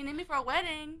 yeah, if During you need me for a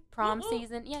wedding, prom woo-woo.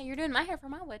 season. Yeah, you're doing my hair for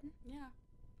my wedding. Yeah.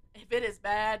 If it is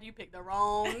bad, you picked the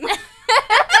wrong.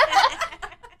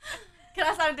 Can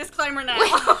I sign a disclaimer now?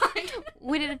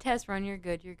 We did a test run. You're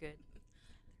good. You're good.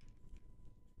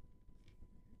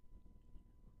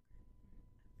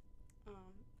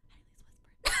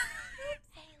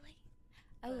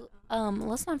 Oh,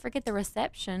 let's not forget the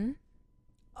reception.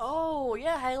 Oh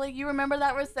yeah, Haley, you remember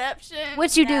that reception?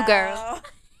 What you do, girl? No.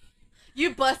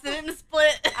 You busted it and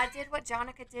split. I did what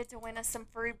Jonica did to win us some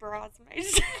free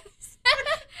bridesmaids.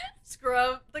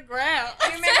 Scrub the ground. You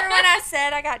remember when I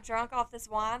said I got drunk off this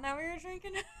wine that we were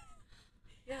drinking?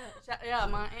 Yeah,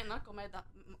 my aunt and uncle made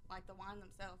the wine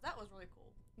themselves. That was really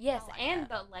cool. Yes, I like and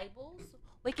that. the labels.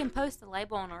 We can post the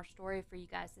label on our story for you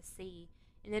guys to see.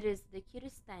 And it is the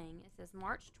cutest thing. It says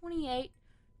March 28,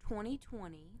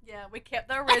 2020. Yeah, we kept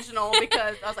the original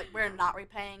because I was like, we're not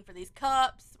repaying for these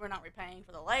cups. We're not repaying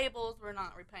for the labels. We're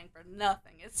not repaying for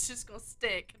nothing. It's just going to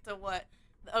stick to what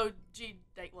the OG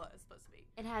date was supposed to be.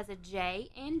 It has a J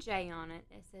and J on it.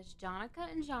 It says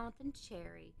Jonica and Jonathan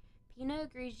Cherry,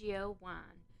 Pinot Grigio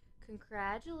wine.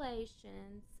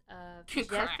 Congratulations of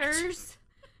Jeffers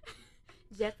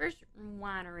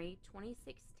Winery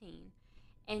 2016.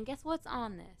 And guess what's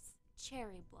on this?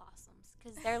 Cherry blossoms,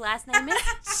 because their last name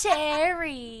is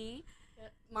Cherry.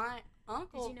 My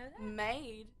uncle Did you know that?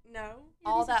 made No.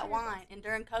 all these are that cherry wine, blossoms. and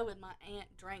during COVID, my aunt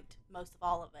drank most of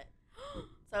all of it.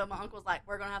 So my uncle was like,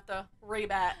 we're going to have to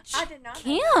rebatch. I did not.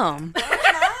 know Kim.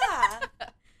 that. Oh,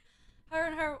 Her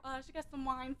and her, she got some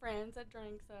wine friends that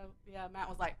drink. So yeah, Matt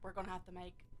was like, we're going to have to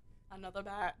make another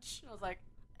batch. I was like,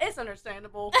 it's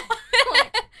understandable.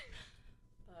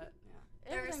 But yeah,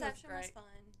 the everything reception was great. fun.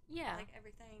 Yeah. Like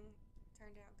everything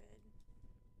turned out good.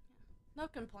 No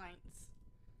complaints.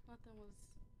 Nothing was.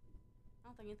 I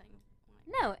don't think anything.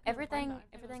 Like, No, everything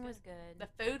Everything was was good. the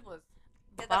food was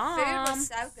Yeah, the food Bomb. was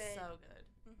so good. so good.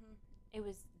 Mm-hmm. It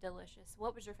was delicious.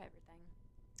 What was your favorite thing?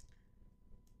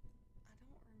 I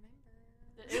don't remember.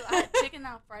 I had chicken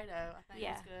Alfredo. I think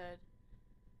Yeah. was good.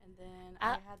 And then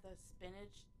I- I had the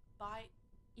spinach bite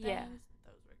Yeah. things.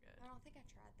 Those were good. I don't think I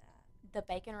tried that. The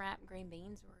bacon wrapped green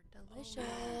beans were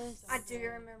delicious. so I do good.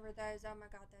 remember those. Oh my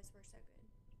god, those were so good.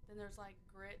 Then there's like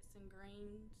grits and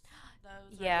greens.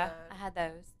 Those Yeah, are good. I had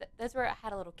those. Those were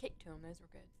had a little kick to them. Those were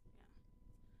good.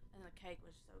 And the cake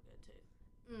was so good too.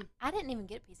 I didn't even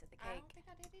get a piece of the I cake. don't think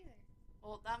I did either.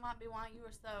 Well, that might be why you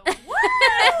were so. Woo!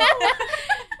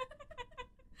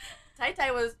 Tay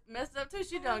Tay was messed up too.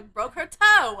 She done broke her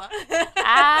toe.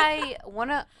 I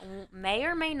may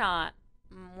or may not.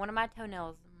 One of my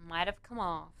toenails might have come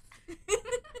off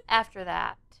after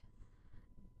that.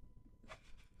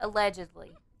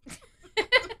 Allegedly.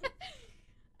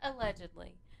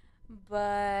 Allegedly.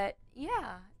 But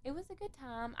yeah, It was a good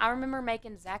time. I remember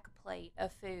making Zach a plate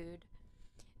of food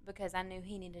because I knew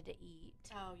he needed to eat,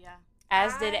 Oh yeah.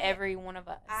 as did I- every one of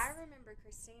us. I remember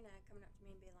Christina coming up to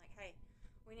me and being like, "Hey,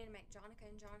 we need to make Jonica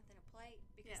and Jonathan a plate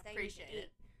because Yeah, they appreciate need to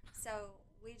it. eat." So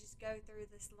we just go through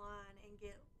this line and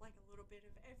get like a little bit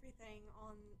of everything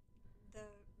on the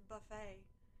buffet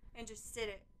and just sit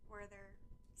it where they're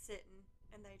sitting,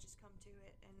 and they just come to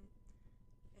it, and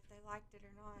if they liked it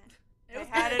or not, they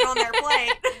had it on their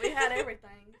plate. We had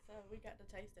everything, so we got to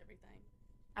taste everything.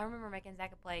 I remember making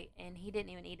Zach a plate, and he didn't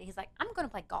even eat it. He's like, I'm going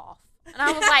to play golf. And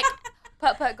I was like,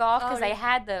 putt golf, because Oh, they yeah.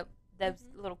 had those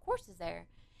Mhm. little courses there.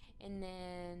 And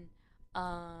then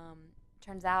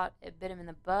turns out it bit him in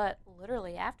the butt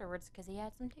literally afterwards because he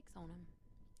had some ticks on him.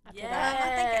 After that.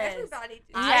 I think Yes. everybody did.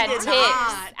 He I had did ticks.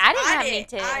 not. I didn't have did. any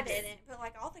ticks. I didn't, but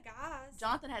like all the guys.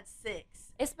 Jonathan had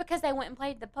 6, It's because they went and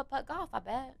played the putt golf, I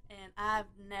bet. and I've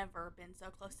never been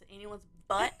so close to anyone's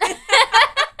butt.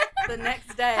 The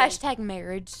next day, Hashtag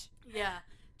marriage. yeah,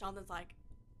 Jonathan's like,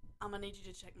 "I'm gonna need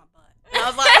you to check my butt." And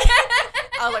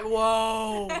I was like,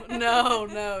 "Whoa,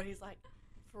 no." He's like,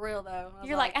 "For real though." I was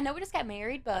You're like, I know we just got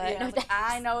married, but yeah, I, no was like, I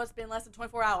thanks." know it's been less than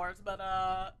 24 hours, but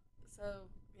so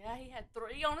yeah, he had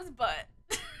 3 on his butt,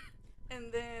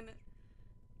 and then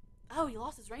he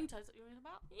lost his ring. Tay, you know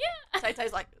about? Yeah.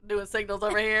 Tay-Tay's like doing signals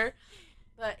over here,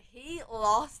 but he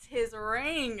lost his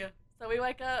ring. So we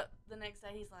wake up the next day.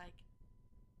 He's like,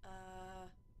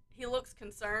 he looks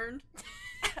concerned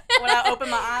when I open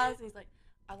my eyes. He's like,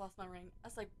 I lost my ring. I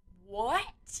was like, what?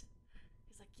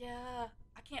 He's like, yeah,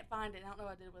 I can't find it. I don't know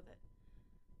what I did with it.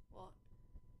 Well,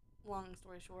 long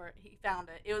story short, he found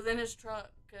it. It was in his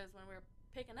truck because when we were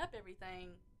picking up everything,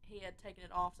 he had taken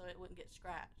it off so it wouldn't get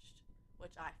scratched,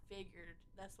 which I figured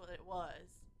that's what it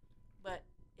was. But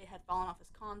it had fallen off his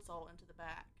console into the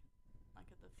back, like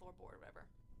at the floorboard or whatever.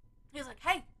 He was like,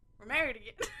 hey, we're married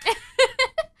again. But,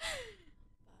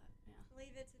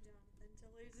 Leave it to Jonathan to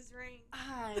lose his ring.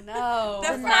 yeah. I know.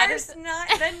 The The night first night,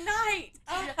 the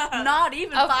night. Not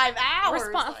even Oh, 5 hours.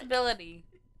 Responsibility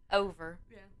over.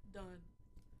 Like, yeah, done.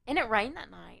 And it rained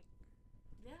that night.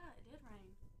 Yeah, it did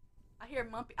rain. I hear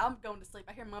Mumpy. I'm going to sleep.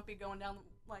 I hear Mumpy going down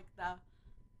like the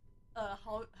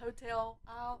hotel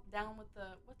aisle, down with the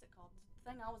what's it called?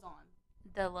 The thing I was on.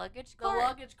 The luggage The cart.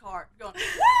 luggage cart going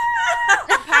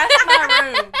past my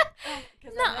room.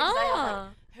 Because the next day I was Nuh-uh. like,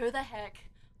 who the heck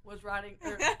was riding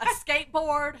or a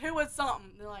skateboard? Who was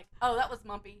something? They're like, oh, that was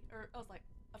Mumpy. Or I was like,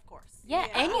 of course. Yeah,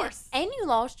 Yeah. and Of you course.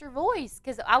 lost your voice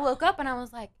because I woke up and I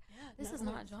was like, Yeah, "This no, is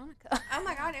not Jonica." Oh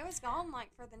my god, it was gone like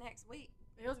for the next week.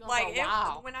 It was going Like for a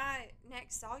while. when I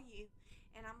next saw you,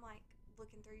 and I'm like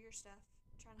looking through your stuff,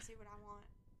 trying to see what I want,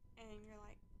 and you're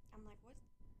like, I'm like, what?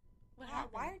 What Why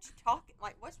happened? aren't you talking?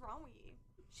 Like, what's wrong with you?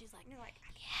 She's like, And you're like,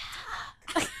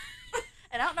 I "Yeah."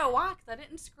 And I don't know why, because I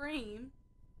didn't scream.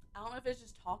 I don't know if it's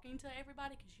just talking to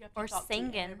everybody, because you have to Or talk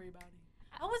singing. to everybody.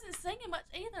 I wasn't singing much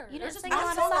either. You There's didn't just sing not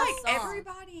I a feel lot like of songs.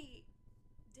 everybody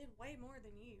did way more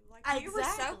than you. Like Exactly. you were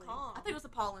so calm. I think it was the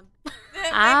pollen.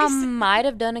 I might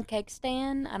have done a cake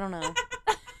stand. I don't know.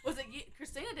 Was it you?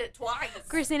 Christina did it twice.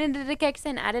 Christina did a cake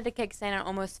stand. I did a cake stand and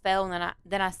almost fell, and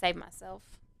then I saved myself.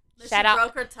 Then Shout she out.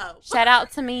 broke her toe. Shout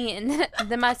out to me, and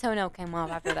then my toenail came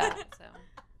off after that. So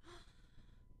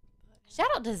shout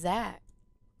out to Zach.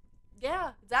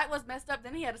 Yeah, Zach was messed up.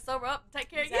 Then he had to sober up and take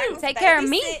care Zach of you. was Take care of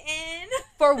me. babysitting.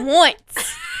 For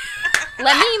once,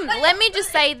 let me just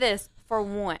say this. For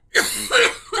once,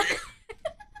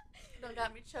 Done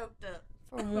got me choked up.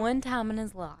 for one time in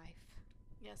his life.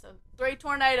 Yeah, so 3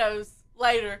 tornadoes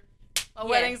later. My Yes.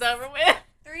 wedding's over with.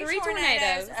 Three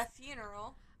tornadoes. tornadoes, a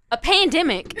funeral, A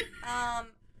pandemic.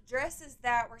 dresses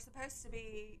that were supposed to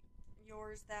be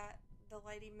yours that the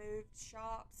lady moved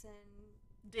shops and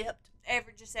Dipped.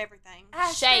 just everything.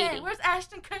 Ashton, Shady. where's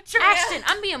Ashton Kutcher? Ashton,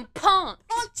 I'm being punked.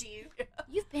 Punked you.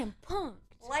 You've been punked.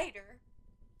 Later,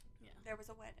 Yeah. there was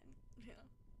a wedding, Yeah.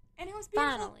 and it was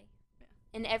beautiful. Finally.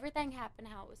 And everything happened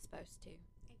how it was supposed to.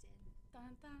 It did.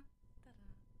 Dun, dun, dun,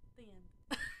 dun. The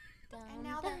end. And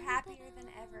now they're happier than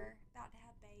ever, about to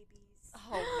have babies.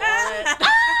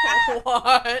 Oh, what?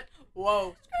 What?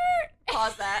 Whoa.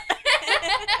 Pause that.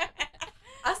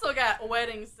 I still got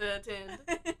weddings to attend.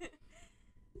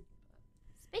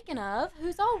 Speaking of,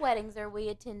 whose all weddings are we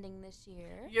attending this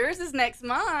year? Yours is next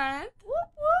month. Whoop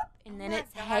whoop. And then Oh my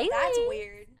it's God, Haley. That's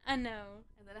weird. I know.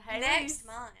 And then Haley's Next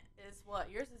month. is what?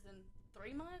 Yours is in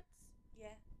 3 months? Yeah.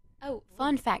 Oh,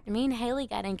 fun fact. Me and Haley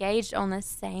got engaged on the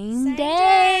same, Same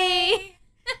day.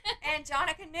 And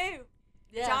Jonica knew.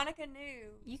 Yeah. Jonica knew.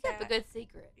 You kept a that- good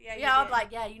secret. Yeah, you Yeah, I'm did. like,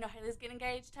 yeah, you know Haley's getting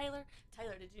engaged, Taylor?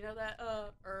 Taylor, did you know that?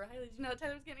 Or Haley, did you know that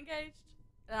Taylor's getting engaged?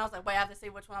 And I was like, wait, I have to see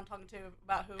which one I'm talking to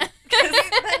about who. But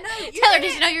no, you Taylor,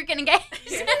 did you know you're getting engaged?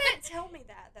 You didn't tell me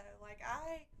that though. Like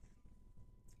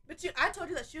But I told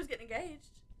you that she was getting engaged.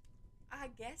 I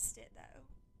guessed it though.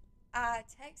 I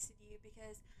texted you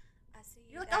because I see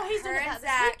You're like, that oh, he's her doing and that this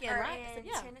Zach weekend, are right? I said,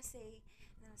 in yeah. Tennessee,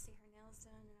 and then I see her nails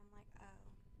done, and I'm like, oh,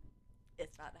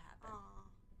 It's about to happen.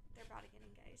 they're about to get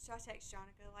engaged. So I text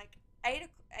Jonica like 9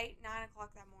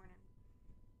 o'clock that morning,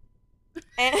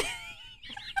 and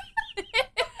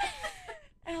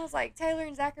and I was like, Taylor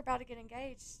and Zach are about to get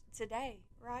engaged today,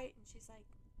 right? And she's like,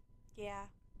 yeah.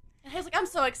 And he was like, I'm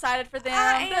so excited for them.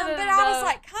 I am, but I was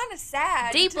like kind of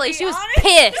sad. Deeply, to be she was honest.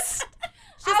 pissed.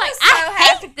 She was I like, was so I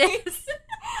happy. hate this.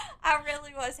 I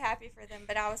really was happy for them,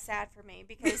 but I was sad for me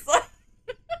because like,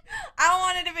 I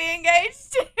wanted to be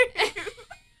engaged too.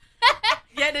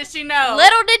 Yeah, did she know?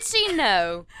 Little did she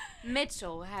know,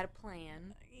 Mitchell had a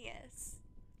plan. Yes.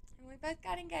 And we both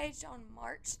got engaged on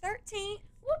March 13th,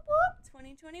 whoop whoop,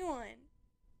 2021.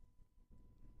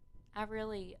 I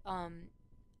really,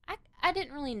 I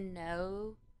didn't really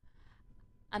know.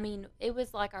 I mean, it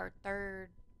was like our third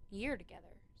year together,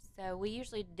 so we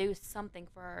usually do something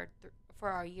for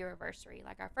our year anniversary.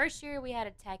 Like our first year, we had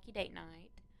a tacky date night.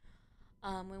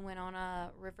 We went on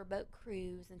a riverboat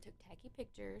cruise and took tacky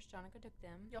pictures. Jonica took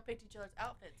them Y'all picked each other's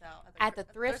outfits out at the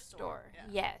thrift store. Yeah.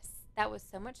 Yes, that was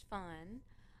so much fun.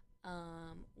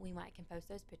 We might can post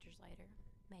those pictures later,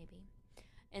 maybe.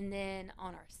 And then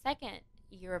on our second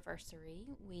year anniversary,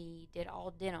 we did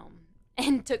all denim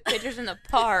and took pictures in the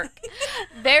park,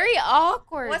 very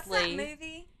awkwardly. What's that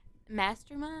movie?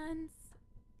 Masterminds.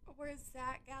 Where's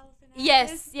Zach Galifianakis?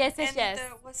 Yes. And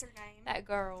what's her name? That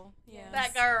girl. Yeah.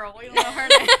 That girl. We don't know her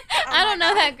name. I don't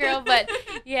know my that girl, but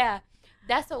yeah,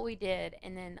 that's what we did.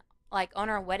 And then, like on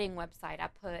our wedding website, I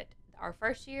put our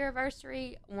first year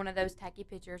anniversary, one of those tacky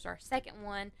pictures. Our second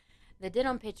one, the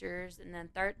denim pictures, and then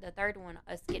the third one,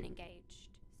 us getting engaged.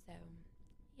 So,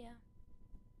 yeah,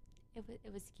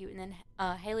 it was cute. And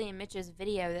then Haley and Mitch's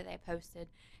video that they posted,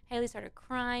 Haley started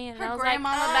crying, and Her I was grandma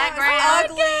like, in the "Oh,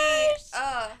 background." it's ugly."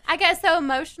 Ugh. I got so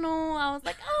emotional. I was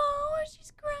like, "Oh,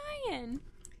 she's crying."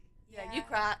 Yeah, you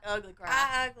cried. Ugly cry.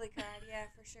 I ugly cried, yeah,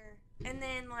 for sure. And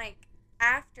then, like,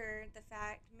 after the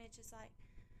fact, Mitch is like,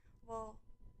 well,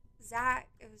 Zach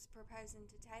was proposing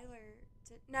to Taylor.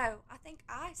 No, I think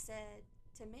I said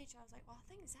to Mitch, I was like, well, I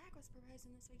think Zach was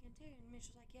proposing this weekend, too. And Mitch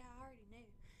was like, yeah, I already knew.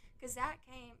 Because Zach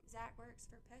works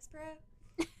for Pest Pro.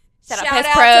 Shout out out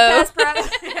Pest to Pro.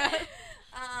 Pest Pro.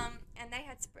 And they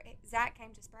had Zach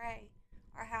came to spray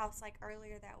our house like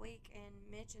earlier that week, and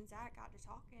Mitch and Zach got to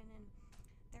talking, and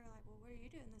they were like, well, what are you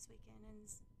doing this weekend? And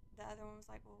the other one was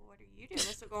like, well, what are you doing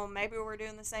this weekend? Well, maybe we're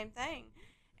doing the same thing.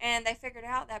 And they figured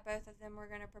out that both of them were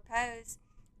going to propose.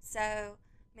 So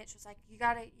Mitch was like, you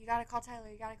gotta call Taylor.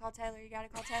 You gotta call Taylor. You gotta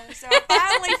call Taylor. So I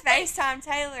finally FaceTimed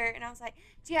Taylor, and I was like,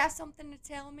 do you have something to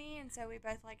tell me? And so we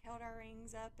both like held our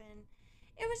rings up, and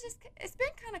it's been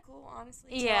kind of cool,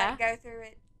 honestly, to like go through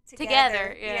it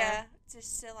together. Yeah.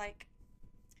 Just to like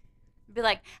Be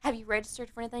like, have you registered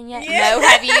for anything yet? Yeah. No,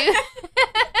 have you?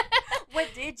 what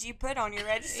did you put on your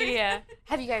register? Yeah.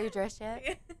 Have you got your dress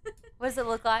yet? What does it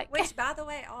look like? Which, by the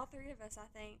way, all three of us, I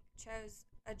think, chose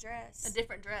a dress. A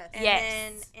different dress. And Yes.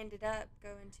 then ended up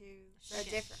going to a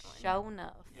different one. Show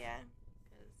enough. Yeah.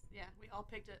 Because, yeah, we all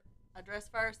picked a dress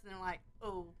first, and then like,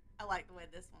 oh, I like the way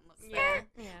this one looks Yeah. better.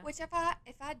 Yeah. Which, if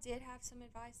I did have some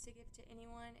advice to give to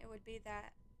anyone, it would be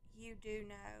that you do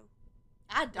know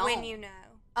I don't. when you know.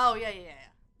 Oh, yeah.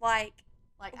 Like,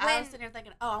 Like, I was sitting there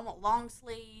thinking, oh, I want long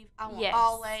sleeve. I want Yes.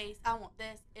 all lace. I want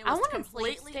this. It I was want 'em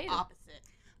sleeves, completely too. opposite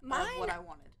mine, of what I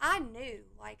wanted. I knew.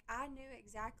 Like, I knew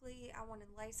exactly. I wanted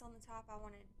lace on the top. I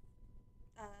wanted,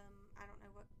 I don't know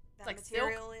what that Like silk?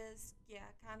 material is. Yeah,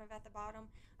 kind of at the bottom.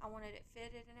 I wanted it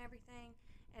fitted and everything.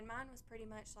 And mine was pretty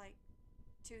much like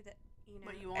to the,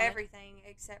 What you wanted? everything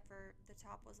except for the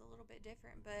top was a little bit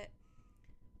different. But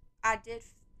I did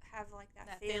have like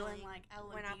that feeling like I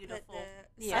look when beautiful. I put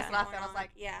the Yeah. second That's what I one felt. I was on.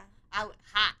 like, yeah. I look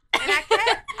hot. And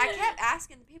I kept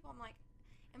asking the people, I'm like,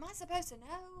 am I supposed to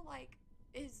know? Like,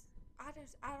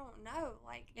 I don't know.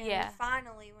 Like, and Yeah.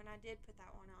 finally, when I did put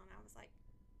that one on, I was like,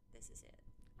 this is it.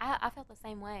 I felt the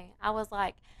same way. I was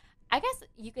like, I guess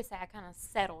you could say I kind of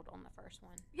settled on the first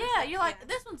one. Yeah, you're like, Yeah.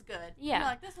 this one's good. Yeah. You're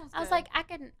like, this one's good. I was like, I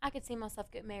could see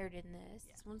myself get married in this.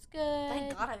 Yeah. This one's good.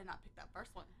 thank God I did not pick that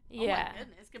first one. Yeah. Oh my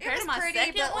goodness. It Compared was to my pretty,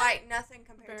 second but one. like nothing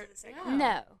compared to the second Yeah. one.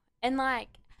 No, and like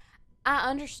I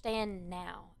understand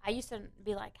now. I used to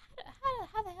be like,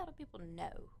 how the hell do people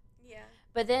know? Yeah.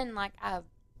 But then like I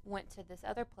went to this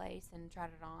other place and tried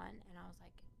it on, and I was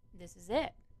like, this is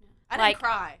it. I didn't like,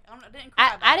 cry. I didn't cry.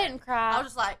 I about didn't it. cry. I was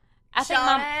just like, I think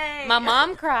Shawnee. my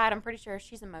mom cried. I'm pretty sure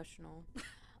she's emotional.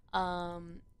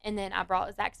 And then I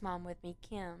brought Zach's mom with me,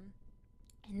 Kim.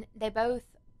 And they both,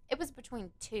 it was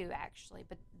between two actually,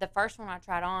 but the first one I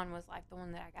tried on was like the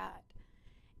one that I got.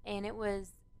 And it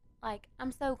was like,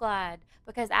 I'm so glad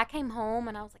because I came home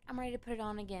and I was like, I'm ready to put it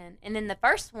on again. And then the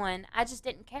first one, I just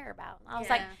didn't care about. I was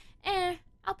like,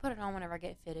 I'll put it on whenever I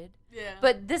get fitted. Yeah.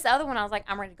 But this other one, I was like,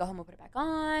 I'm ready to go home and put it back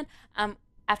on.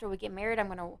 After we get married,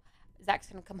 Zach's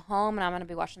going to come home and I'm going to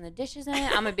be washing the dishes in it.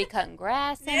 I'm going to be cutting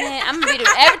grass in it. I'm going to be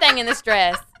doing everything in this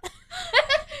dress.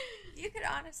 You could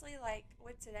honestly, like,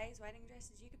 with today's wedding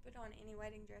dresses, you could put on any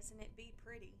wedding dress and it'd be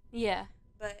pretty. Yeah.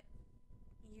 But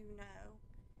you know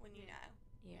when you know.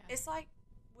 Yeah. It's like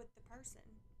with the person.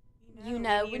 You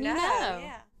know when you know.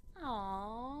 Yeah.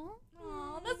 Aww.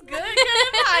 Oh, that's good. Good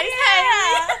advice.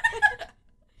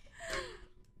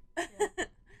 Yeah.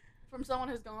 From someone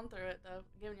who's gone through it, though,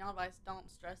 giving y'all advice,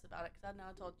 don't stress about it. Because I know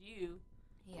I told you,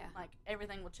 like,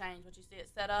 everything will change. Once you see it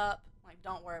set up, like,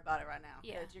 don't worry about it right now.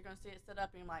 Yeah. Because you're going to see it set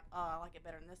up, and you're like, oh, I like it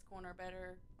better in this corner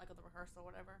better, like with the rehearsal or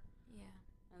whatever. Yeah.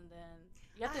 And then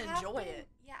you have to enjoy it.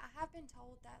 Yeah, I have been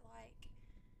told that, like,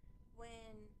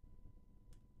 when,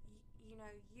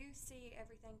 you see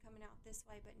everything coming out this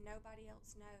way, but nobody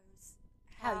else knows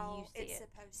How you see it's it.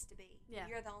 supposed to be. Yeah.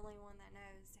 You're the only one that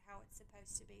knows how it's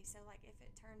supposed to be. So, like, if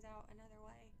it turns out another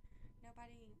way,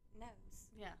 nobody knows.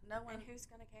 Yeah, no one. And who's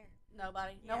going to care?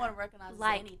 Nobody. Yeah. No one recognizes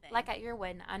Like anything. at your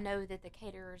wedding, I know that the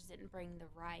caterers didn't bring the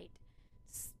right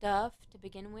stuff to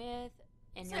begin with.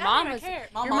 And See, your I mom didn't was care.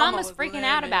 your My mom was freaking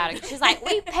out about it. She's like,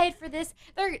 "We paid for this.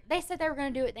 They said they were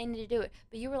going to do it. They need to do it."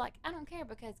 But you were like, "I don't care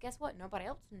because guess what? Nobody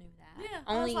else knew that. Yeah,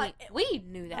 I was Only like, we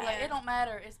knew that. Like, it don't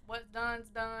matter. It's what's done's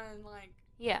done. Like,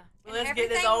 Yeah, And let's get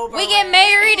this everything- over. we get with.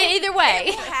 married either way."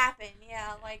 It will happen.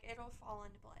 Yeah, like, it'll fall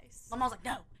into place. My mom's like,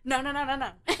 no.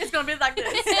 It's gonna be like this.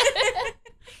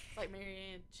 It's like,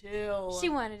 Marianne, chill. She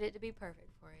wanted it to be perfect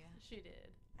for you. She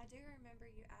did. I do remember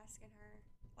you asking her,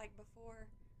 like, before,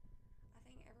 I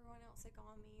think everyone else had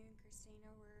gone, me, you and Christina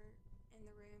were in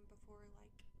the room before,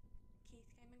 like, Keith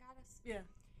came and got us. Yeah.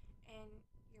 And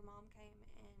your mom came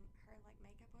and her, like,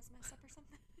 makeup was messed up or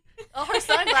something. Oh, her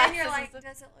sunglasses. And you're and like, stuff.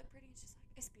 does it look pretty? And she's like,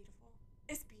 it's beautiful.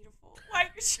 It's beautiful.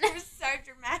 Like, she was so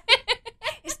dramatic.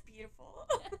 It's beautiful.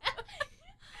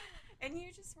 And you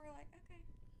just were like, okay.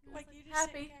 I was Like, you just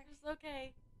happy. didn't care. It's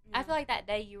okay. I feel like that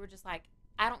day you were just like,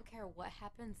 "I don't care what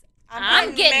happens. I'm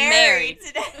I'm getting married.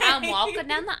 today. I'm walking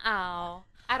down the aisle.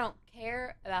 I don't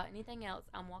care about anything else.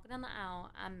 I'm walking down the aisle.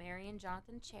 I'm marrying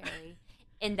Jonathan Cherry,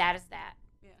 and that is that."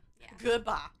 Yeah.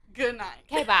 Goodbye. Good night.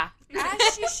 Okay, bye.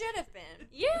 As she should have been.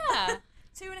 Yeah.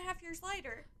 2.5 years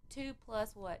later. 2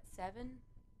 plus what? 7?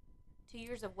 2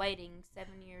 years of waiting.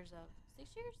 7 years of 6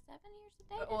 years. 7 years of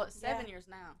dating. Well, it's 7 Yeah. years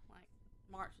now. Like,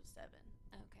 March was 7.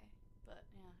 Okay. But,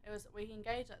 yeah. It was, we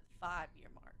engaged at the 5-year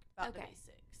mark. About to Okay. be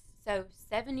 6. So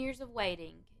 7 years of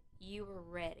waiting, you were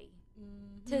ready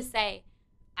Mm-hmm. to say,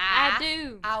 "I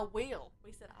do." I will.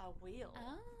 We said, I will.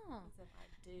 Oh, We said,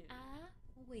 I do. I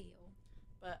will.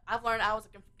 But I've learned I was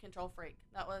a control freak.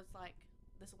 That was like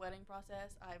this wedding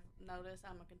process. I've noticed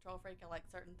I'm a control freak. I like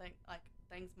certain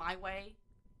things my way.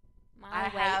 My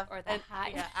way or the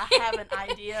height. Yeah, I have an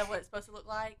idea of what it's supposed to look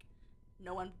like.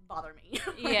 No one bother me.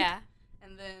 Yeah.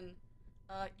 And then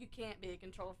you can't be a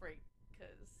control freak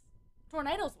because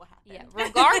tornadoes will happen. Yeah.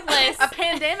 Regardless. A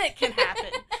pandemic can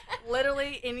happen.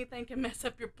 Literally anything can mess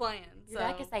up your plans. Your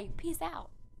dad can say, "Peace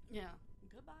out." Yeah.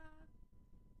 Goodbye.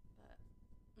 But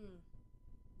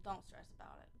don't stress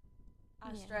about it.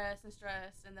 I Yeah.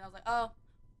 stressed, and then I was like, oh,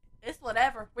 it's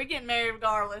whatever. We're getting married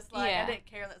regardless. Like, Yeah. I didn't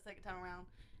care that second time around.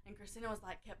 And Christina was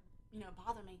like, kept,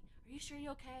 bothering me. Are you sure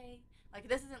you're okay? Like,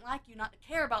 this isn't like you not to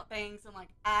care about things. I'm like,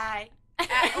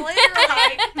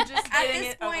 Literally. just At getting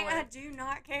this it over point, I with. do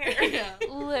not care. Yeah.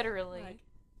 Literally. Like,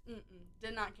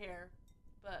 did not care.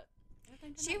 But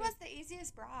everything turned She out was the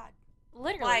easiest bride.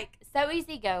 Literally. Like- so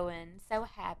easygoing, so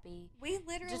happy. We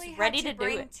literally Just had ready to to do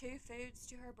bring it. 2 foods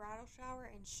to her bridal shower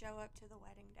and show up to the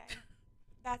wedding day.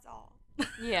 That's all.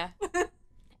 Yeah.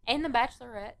 And the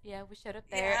bachelorette. Yeah, we showed up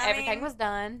there. Yeah, I Everything mean, was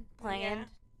done, planned,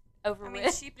 over I mean,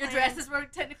 with. she Your planned. dresses were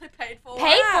technically paid for.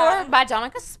 Paid Wow. for by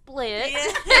Jonica Split.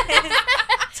 Yes.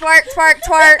 Twerk, twerk,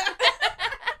 twerk.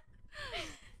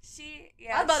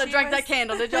 I was about to drink that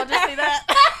candle. Did y'all just see that?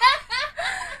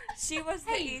 She was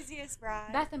the Hey, easiest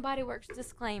bride. Bath and Body Works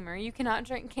disclaimer: you cannot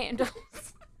drink candles.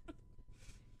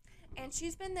 And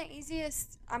she's been the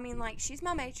easiest. I mean, like, she's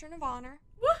my matron of honor.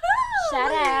 Woohoo!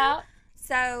 Shout out.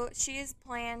 So she has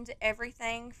planned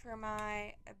everything for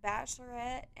my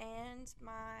bachelorette and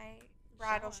my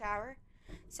bridal shower.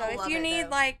 So I if love you it, need, though.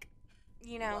 like,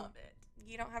 Love it.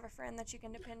 you don't have a friend that you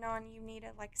can depend on, you need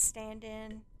a, like,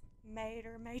 stand-in maid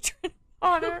or matron of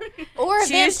Honor. Or event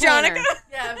She's planner. Jonica.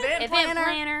 Yeah, event Event planner.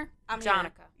 planner. I'm here.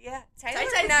 Jonica. Yeah,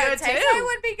 Tay-Tay's Taylor. good, Tay too.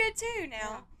 would be good too.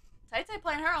 Now, Tay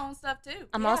playing her own stuff too.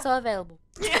 I'm Yeah. also available.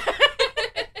 Yeah.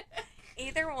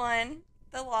 either one,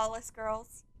 the Lawless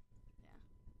girls.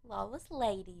 Lawless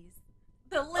ladies.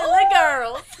 The Lily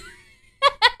girls.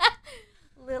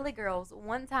 Lily girls.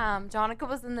 One time, Jonica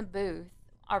was in the booth,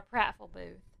 our Prattville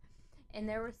booth, and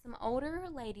there were some older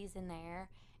ladies in there,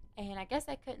 and I guess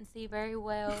I couldn't see very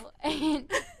well, and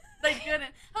They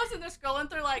couldn't. I was in there scrolling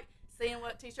through, like, seeing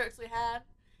what t-shirts we had,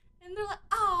 and they're like,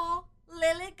 "Oh,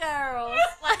 Lily girls."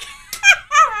 Like,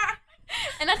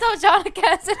 and I told Jonica,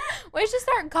 I said, we should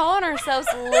start calling ourselves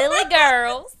Lily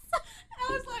girls.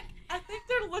 I was like, I think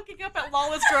they're looking up at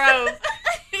Lawless Grove.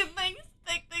 And think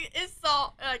it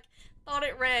saw, like, thought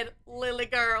it read Lily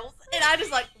girls, and I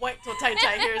just like, wait till Tay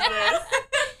hears this.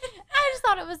 I just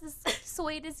thought it was the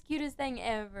sweetest, cutest thing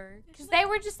ever. Because they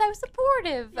were just so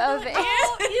supportive of it.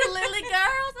 Oh, you Lily girls?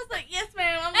 I was like, yes,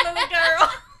 ma'am, I'm a Lily girl.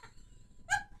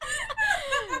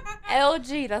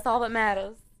 LG, that's all that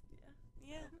matters.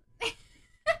 Yeah.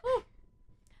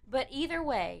 But either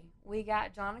way, we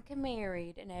got Jonica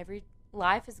married, and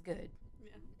life is good.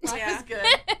 Life Yeah. is good.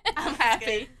 I'm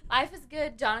happy. Life is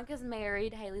good. Jonica's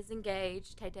married. Haley's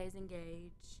engaged. Tay-Tay's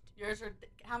engaged. Yours are,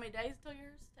 how many days till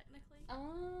yours, technically?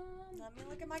 Let me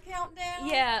look at my countdown.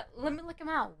 Yeah, let me look at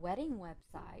my wedding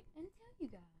website and tell you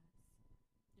guys.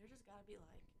 Yours has got to be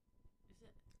like, is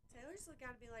it Taylor's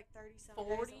got to be like 30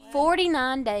 40? days away.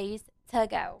 49 days to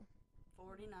go.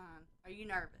 49? Are you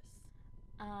nervous?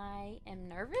 I am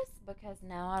nervous because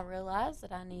now I realize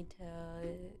that I need to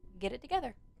get it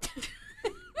together.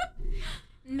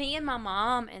 Me and my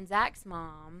mom and Zach's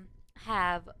mom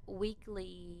have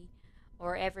weekly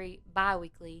or every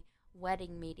bi-weekly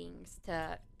wedding meetings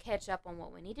to catch up on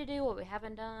what we need to do, what we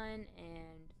haven't done,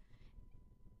 and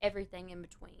everything in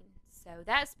between. So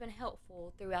that's been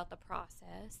helpful throughout the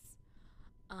process.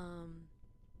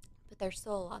 But there's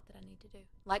still a lot that I need to do.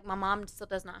 Like my mom still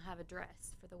does not have a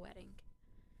dress for the wedding.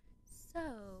 So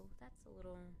that's a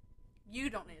little... You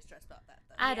don't need to stress about that,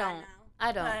 though. I Yeah, don't. know.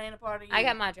 I don't. That ain't a part of you. I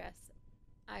got my dress.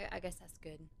 I guess that's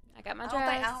good. I got my dress.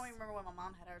 I don't even remember when my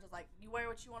mom had hers. It was like, you wear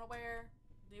what you want to wear,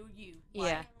 do you.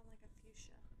 Yeah. Kind of like a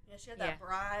fuchsia. Yeah, she had Yeah. that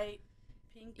bright,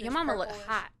 pink. Your mama looked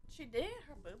hot. She did.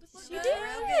 Her boobs looked She good.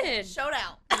 did. Showed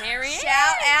out. Marianne.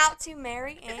 Shout out to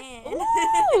Mary Ann.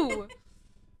 Ooh.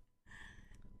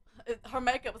 Her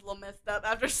makeup was a little messed up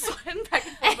after sweating back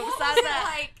and forth. But besides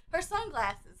that, Like, her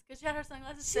sunglasses, because she had her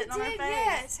sunglasses she sitting on her did, face.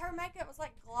 yes. Her makeup was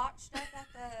like glotched up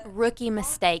at the. Rookie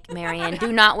mistake, Marianne.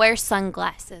 Do not wear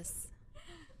sunglasses.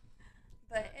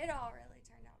 But it all really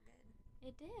turned out good.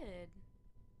 It did.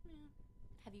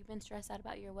 Have you been stressed out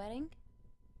about your wedding?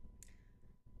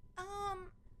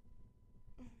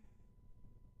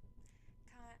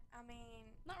 I mean,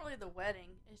 Not really the wedding.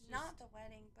 It's just not the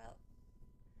wedding, but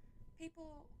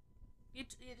people.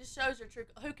 it just shows your true.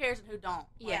 Who cares and who don't.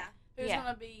 Like, Yeah. Who's Yeah.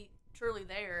 gonna be truly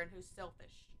there and who's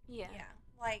selfish. Yeah.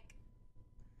 Like,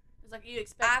 It's like you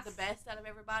expect I've- the best out of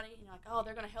everybody, and you're like, oh,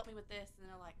 they're gonna help me with this, and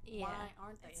they're like, Yeah. why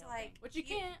aren't they It's helping? like, Which you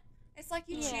you- can't. it's like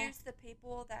you Yeah. choose the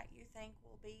people that you think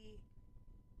will be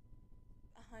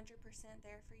 100%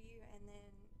 there for you, and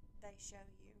then they show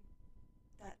you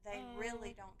that they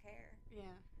really don't care.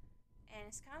 Yeah. And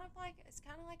it's kind of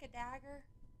like a dagger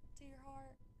to your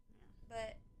heart,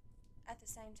 but at the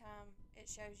same time, it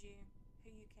shows you who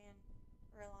you can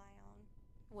rely on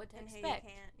What to and who expect.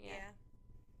 you can't. Yeah. Yeah.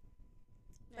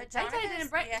 But But Tay didn't Jonica's-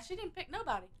 break. yeah. She didn't pick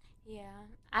nobody. Yeah.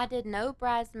 I did no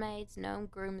bridesmaids, no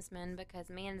groomsmen because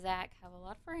me and Zach have a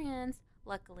lot of friends,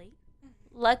 luckily.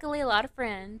 Luckily, a lot of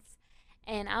friends.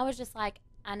 And I was just like,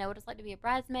 I know what it's like to be a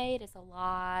bridesmaid. It's a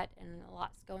lot, and a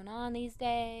lot's going on these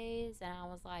days. And I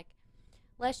was like,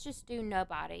 let's just do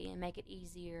nobody and make it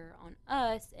easier on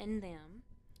us and them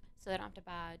so they don't have to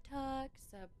buy a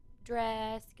tux, a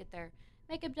dress, get their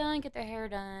makeup done, get their hair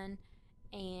done.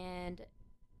 And,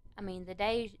 I mean, the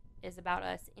day is about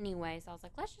us anyway, so I was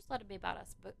like, let's just let it be about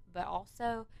us. But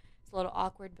also, it's a little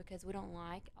awkward because we don't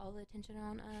like all the attention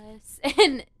on us.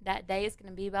 And that day is going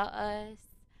to be about us.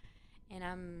 And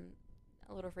I'm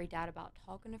a little freaked out about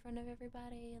talking in front of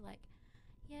everybody. Like,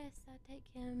 yes, I take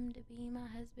him to be my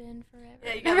husband forever.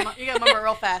 Yeah, you gotta remember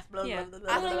real fast. Blah, Yeah. blah, blah,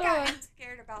 I blah, think blah. I'm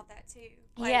scared about that too.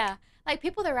 Like, Yeah. Like,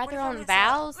 people that write what their if I own mess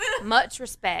vows, up? much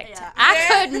respect. Yeah. I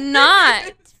Yeah. could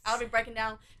not. I'll be breaking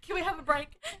down. Can we have a break?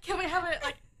 Can we have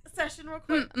a session real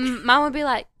quick? Mom would be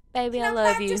like, baby, Can I I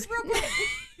love you. practice real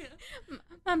quick?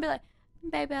 Mom would be like,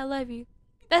 baby, I love you.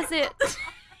 That's it.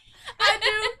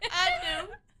 I do.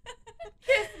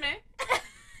 Kiss me.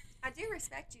 I do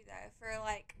respect you though for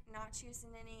like not choosing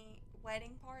any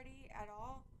wedding party at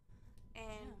all.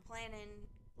 and planning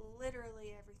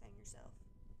literally everything yourself.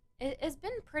 It's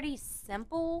been pretty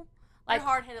simple. You're Like,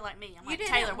 hard-headed like me. I'm You like,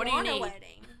 didn't Taylor, what do you want a need?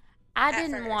 wedding. I at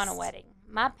didn't want a first. wedding.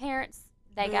 My parents,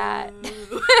 they got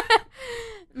Boo.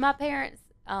 my parents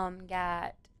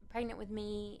got pregnant with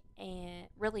me and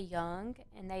really young,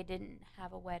 and they didn't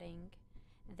have a wedding.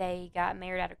 They got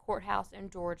married at a courthouse in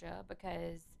Georgia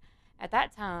because at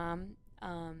that time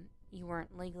you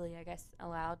weren't legally, I guess,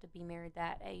 allowed to be married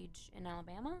that age in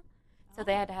Alabama. So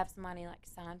they had to have somebody like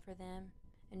sign for them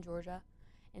in Georgia.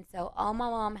 And so all my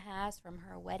mom has from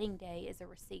her wedding day is a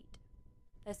receipt.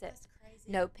 That's it. That's crazy.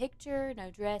 No picture, no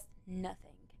dress,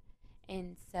 nothing.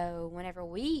 And so whenever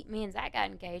me and Zach got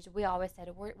engaged, we always said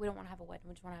we don't want to have a wedding.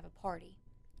 We just want to have a party,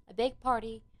 a big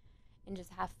party, and just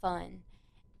have fun.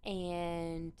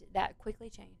 And that quickly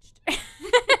changed.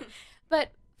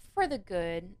 But for the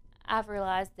good, I've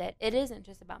realized that it isn't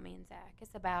just about me and Zach.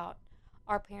 It's about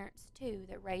our parents too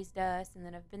that raised us and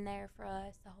that have been there for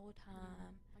us the whole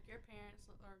time. Like your parents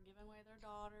are giving away their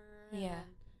daughter. Yeah.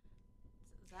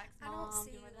 And Zach's I mom don't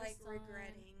see giving away their like son.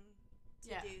 regretting to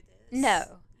Yeah. do this. No.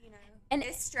 You know, And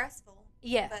it's stressful.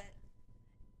 Yeah. But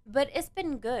But it's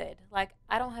been good. Like,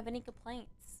 I don't have any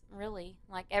complaints, really.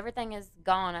 Like, everything has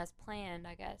gone as planned,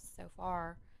 I guess, so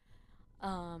far.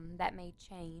 That may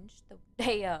change the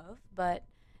day of, but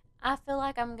I feel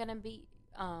like I'm going to be,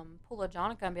 pull a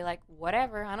Jonica and be like,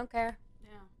 whatever, I don't care. Yeah.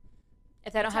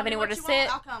 If they don't Tell have me anywhere what to you want,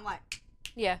 sit, I'll come like,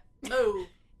 yeah. move.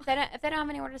 If they don't have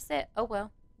anywhere to sit, oh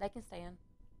well, they can stand.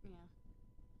 Yeah.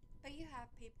 But you have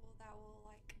people that will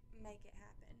like make it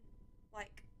happen.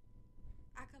 Like,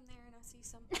 I come there and I see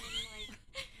something like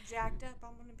jacked up.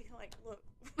 I'm gonna be like, look.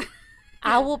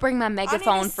 I will bring my I need a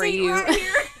megaphone for seat you. right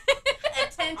here.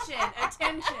 Attention.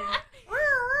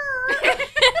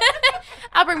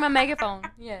 I'll bring my megaphone.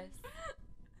 Yes.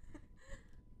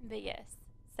 But yes,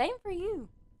 same for you.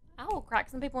 I will crack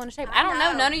some people into shape. I don't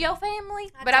know know. none of your family,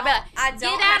 I but I'll be don't- like, I get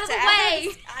don't out have of to the way.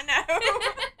 ask. I know.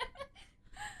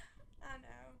 I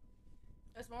know.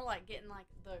 It's more like getting like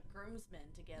the groomsmen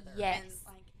together. Yes. And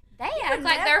like, They Yeah, act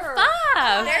like they're never.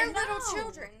 5. They're know. little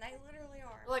children. They literally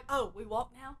are. like, oh, we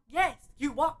walk now? Yes,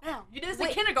 you walk now. You did this in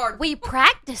Wait, kindergarten. We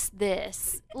practiced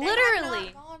this, They literally.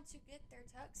 have not gone to get their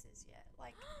tuxes yet.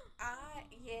 Like,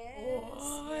 yes.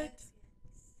 What? Yes, yes.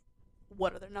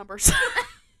 What are their numbers?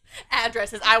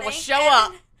 Addresses. I will think show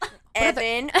up.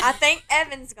 Evan. I think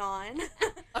Evan's gone.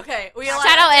 Okay. We Shout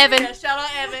allowed- out, Evan. Yeah, shout out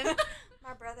Evan.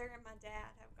 My brother and my dad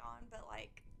have gone, but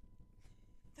like.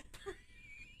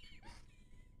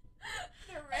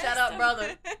 the rest Shout out, of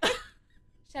brother.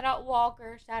 Shout out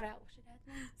Walker. Shout out, what's your dad's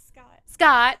name? Scott.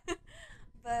 Scott.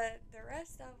 But the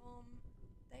rest of them,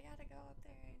 they gotta go up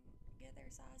there and get their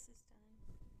sizes done.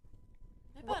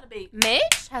 They about to be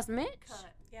Mitch? How's Mitch?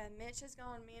 cut. Yeah, Mitch is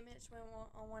gone. Me and Mitch went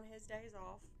on one of his days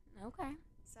off. Okay.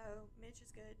 So Mitch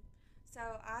is good. So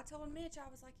I told Mitch,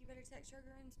 I was like, you better text your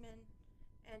groomsmen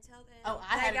and tell them. Oh,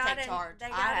 I had to take charge. They I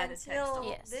got had to text until them.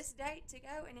 Yes. this date to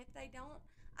go, and if they don't,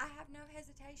 I have no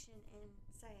hesitation in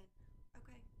saying,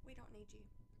 okay, we don't need you.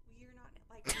 You're not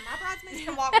like my bridesmaids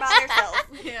can walk by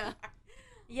themselves. Yeah.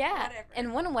 Yeah. Whatever.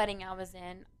 And one wedding I was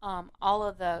in, all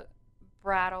of the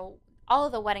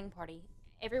wedding party,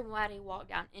 everybody walked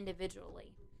down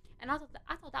individually, and I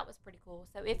thought that was pretty cool.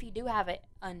 So if you do have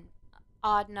an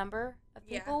odd number of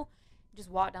Yeah. people, just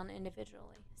walk down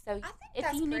individually. So I think if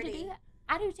that's you need to pretty. do that,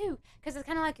 I do too, because it's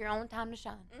kind of like your own time to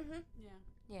shine. Mm-hmm. Yeah.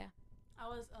 Yeah. I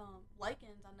was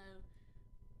Lakins. I know,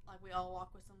 like we all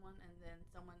walk with someone, and then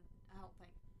someone I don't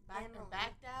think Emily.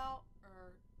 backed out,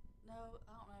 or no,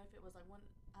 I don't know if it was like one.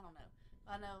 I don't know.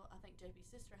 But I know. I think JB's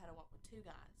sister had to walk with 2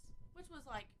 guys, which was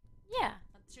like Yeah.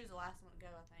 she was the last one to go,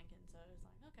 I think, and so it was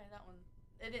like okay, that one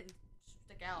it didn't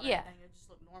stick out. Or Yeah. anything. It just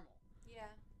looked normal. Yeah.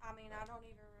 I mean, I don't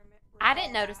even remember. I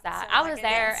didn't notice that. I was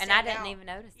there and I didn't even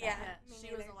notice Yeah. that. me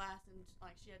She was neither. the last, and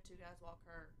like she had 2 guys walk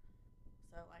her.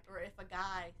 So like, or if a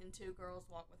guy and 2 girls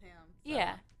walk with him. So,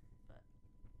 Yeah. But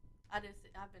I've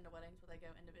been to weddings where they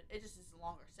go individual. It just is a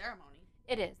longer ceremony.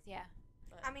 It is. Yeah.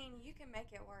 But I mean, you can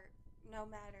make it work no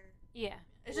matter. Yeah.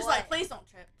 it's just what? like, please don't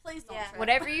trip. Please don't Yeah. trip.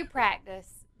 Whatever you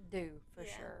practice, do for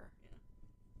Yeah. sure. Yeah.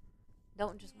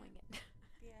 Don't just Yeah. wing it.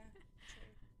 Yeah. True.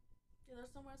 Yeah,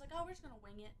 there's somewhere it's like, oh, we're just gonna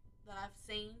wing it that I've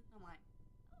seen. I'm like,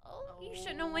 Oh, you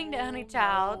shouldn't have winged it, honey no,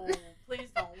 child. please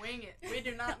don't wing it. We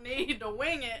do not need to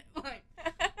wing it. Like,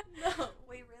 no.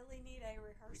 We really need a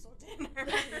rehearsal dinner.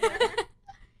 Yeah.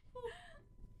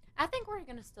 I think we're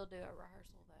gonna still do a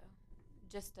rehearsal though,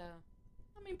 just I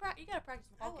mean, you gotta practice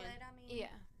I walking. would. I mean,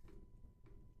 yeah,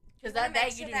 Because you wanna that day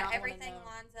make you sure do that not want to everything know.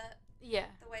 lines up yeah,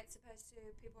 the way it's supposed to.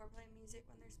 People are playing music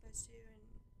when they're supposed to, and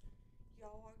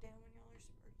y'all walk down when y'all are,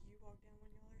 or you walk down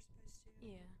when y'all are supposed to.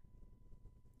 yeah.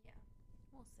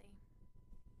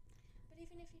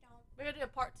 even if you don't. We're gonna do a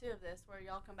part 2 of this where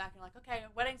y'all come back and like, okay,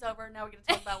 wedding's over. Now we're gonna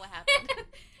talk about what happened.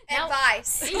 Now-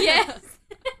 Advice. Yes.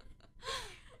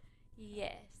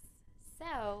 Yes.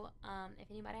 So,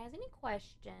 if anybody has any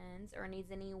questions or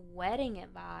needs any wedding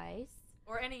advice,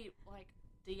 Or any like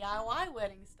DIY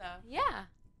wedding stuff. yeah,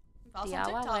 Also DIY on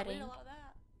TikTok, we wedding. do a lot of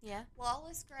that. yeah.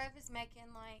 Lawless Grove is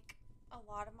making like a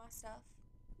lot of my stuff.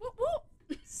 Whoop whoop.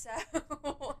 So if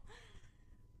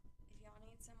y'all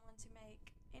need someone to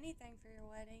make anything for your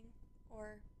wedding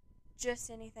or just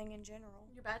anything in general,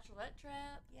 Your bachelorette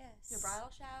trip, yes. your bridal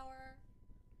shower,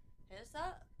 hit us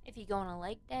up. If you go on a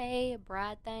lake day, a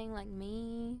bride thing like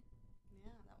me,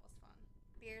 Yeah, that was fun.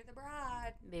 Beer the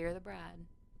bride. bear the bride.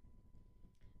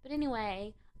 But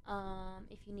anyway,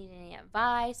 if you need any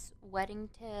advice, wedding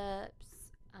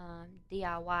tips,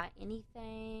 DIY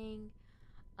anything,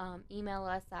 email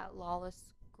us at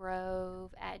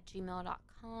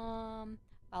lawlessgrove@gmail.com.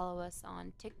 Follow us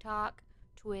on TikTok,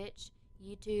 Twitch,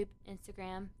 YouTube,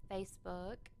 Instagram,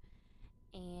 Facebook,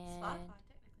 and Spotify,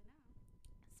 technically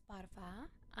Spotify,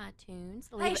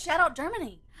 iTunes. now. Leave Hey, it- shout out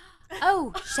Germany.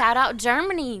 Oh, shout out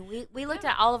Germany. We looked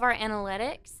at all of our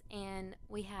analytics and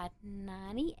we had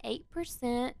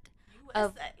 98%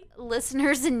 of USA.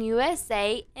 listeners in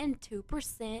USA and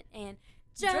 2% in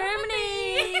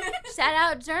Germany. Shout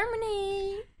out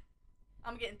Germany.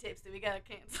 I'm getting tipsy. We gotta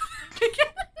cancel.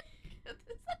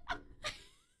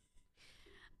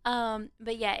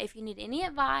 But yeah, if you need any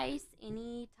advice,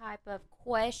 any type of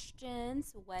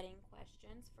questions, wedding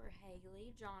questions for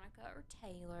Haley, Jonica, or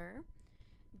Taylor,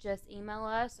 just email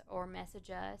us or message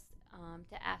us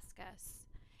to ask us.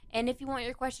 And if you want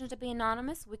your questions to be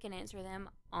anonymous, we can answer them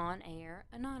on air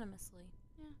anonymously.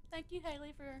 Yeah. Thank you,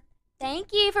 Haley, for.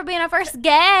 Thank you for being our first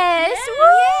guest.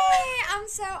 Yay! I'm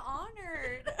so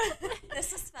honored.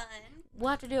 This is fun.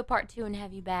 We'll have to do a part 2 and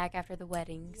have you back after the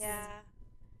weddings. Yeah.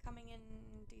 Coming in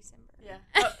December. Yeah.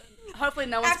 Hopefully,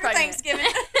 no one's After pregnant.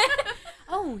 Thanksgiving.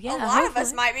 Oh, yeah. A lot of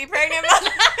us hopefully. might be pregnant.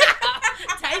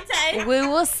 Tay-tay. We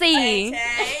will see.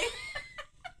 Tay-tay.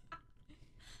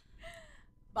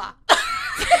 Bye.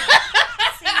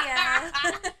 See ya.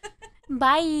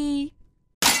 Bye.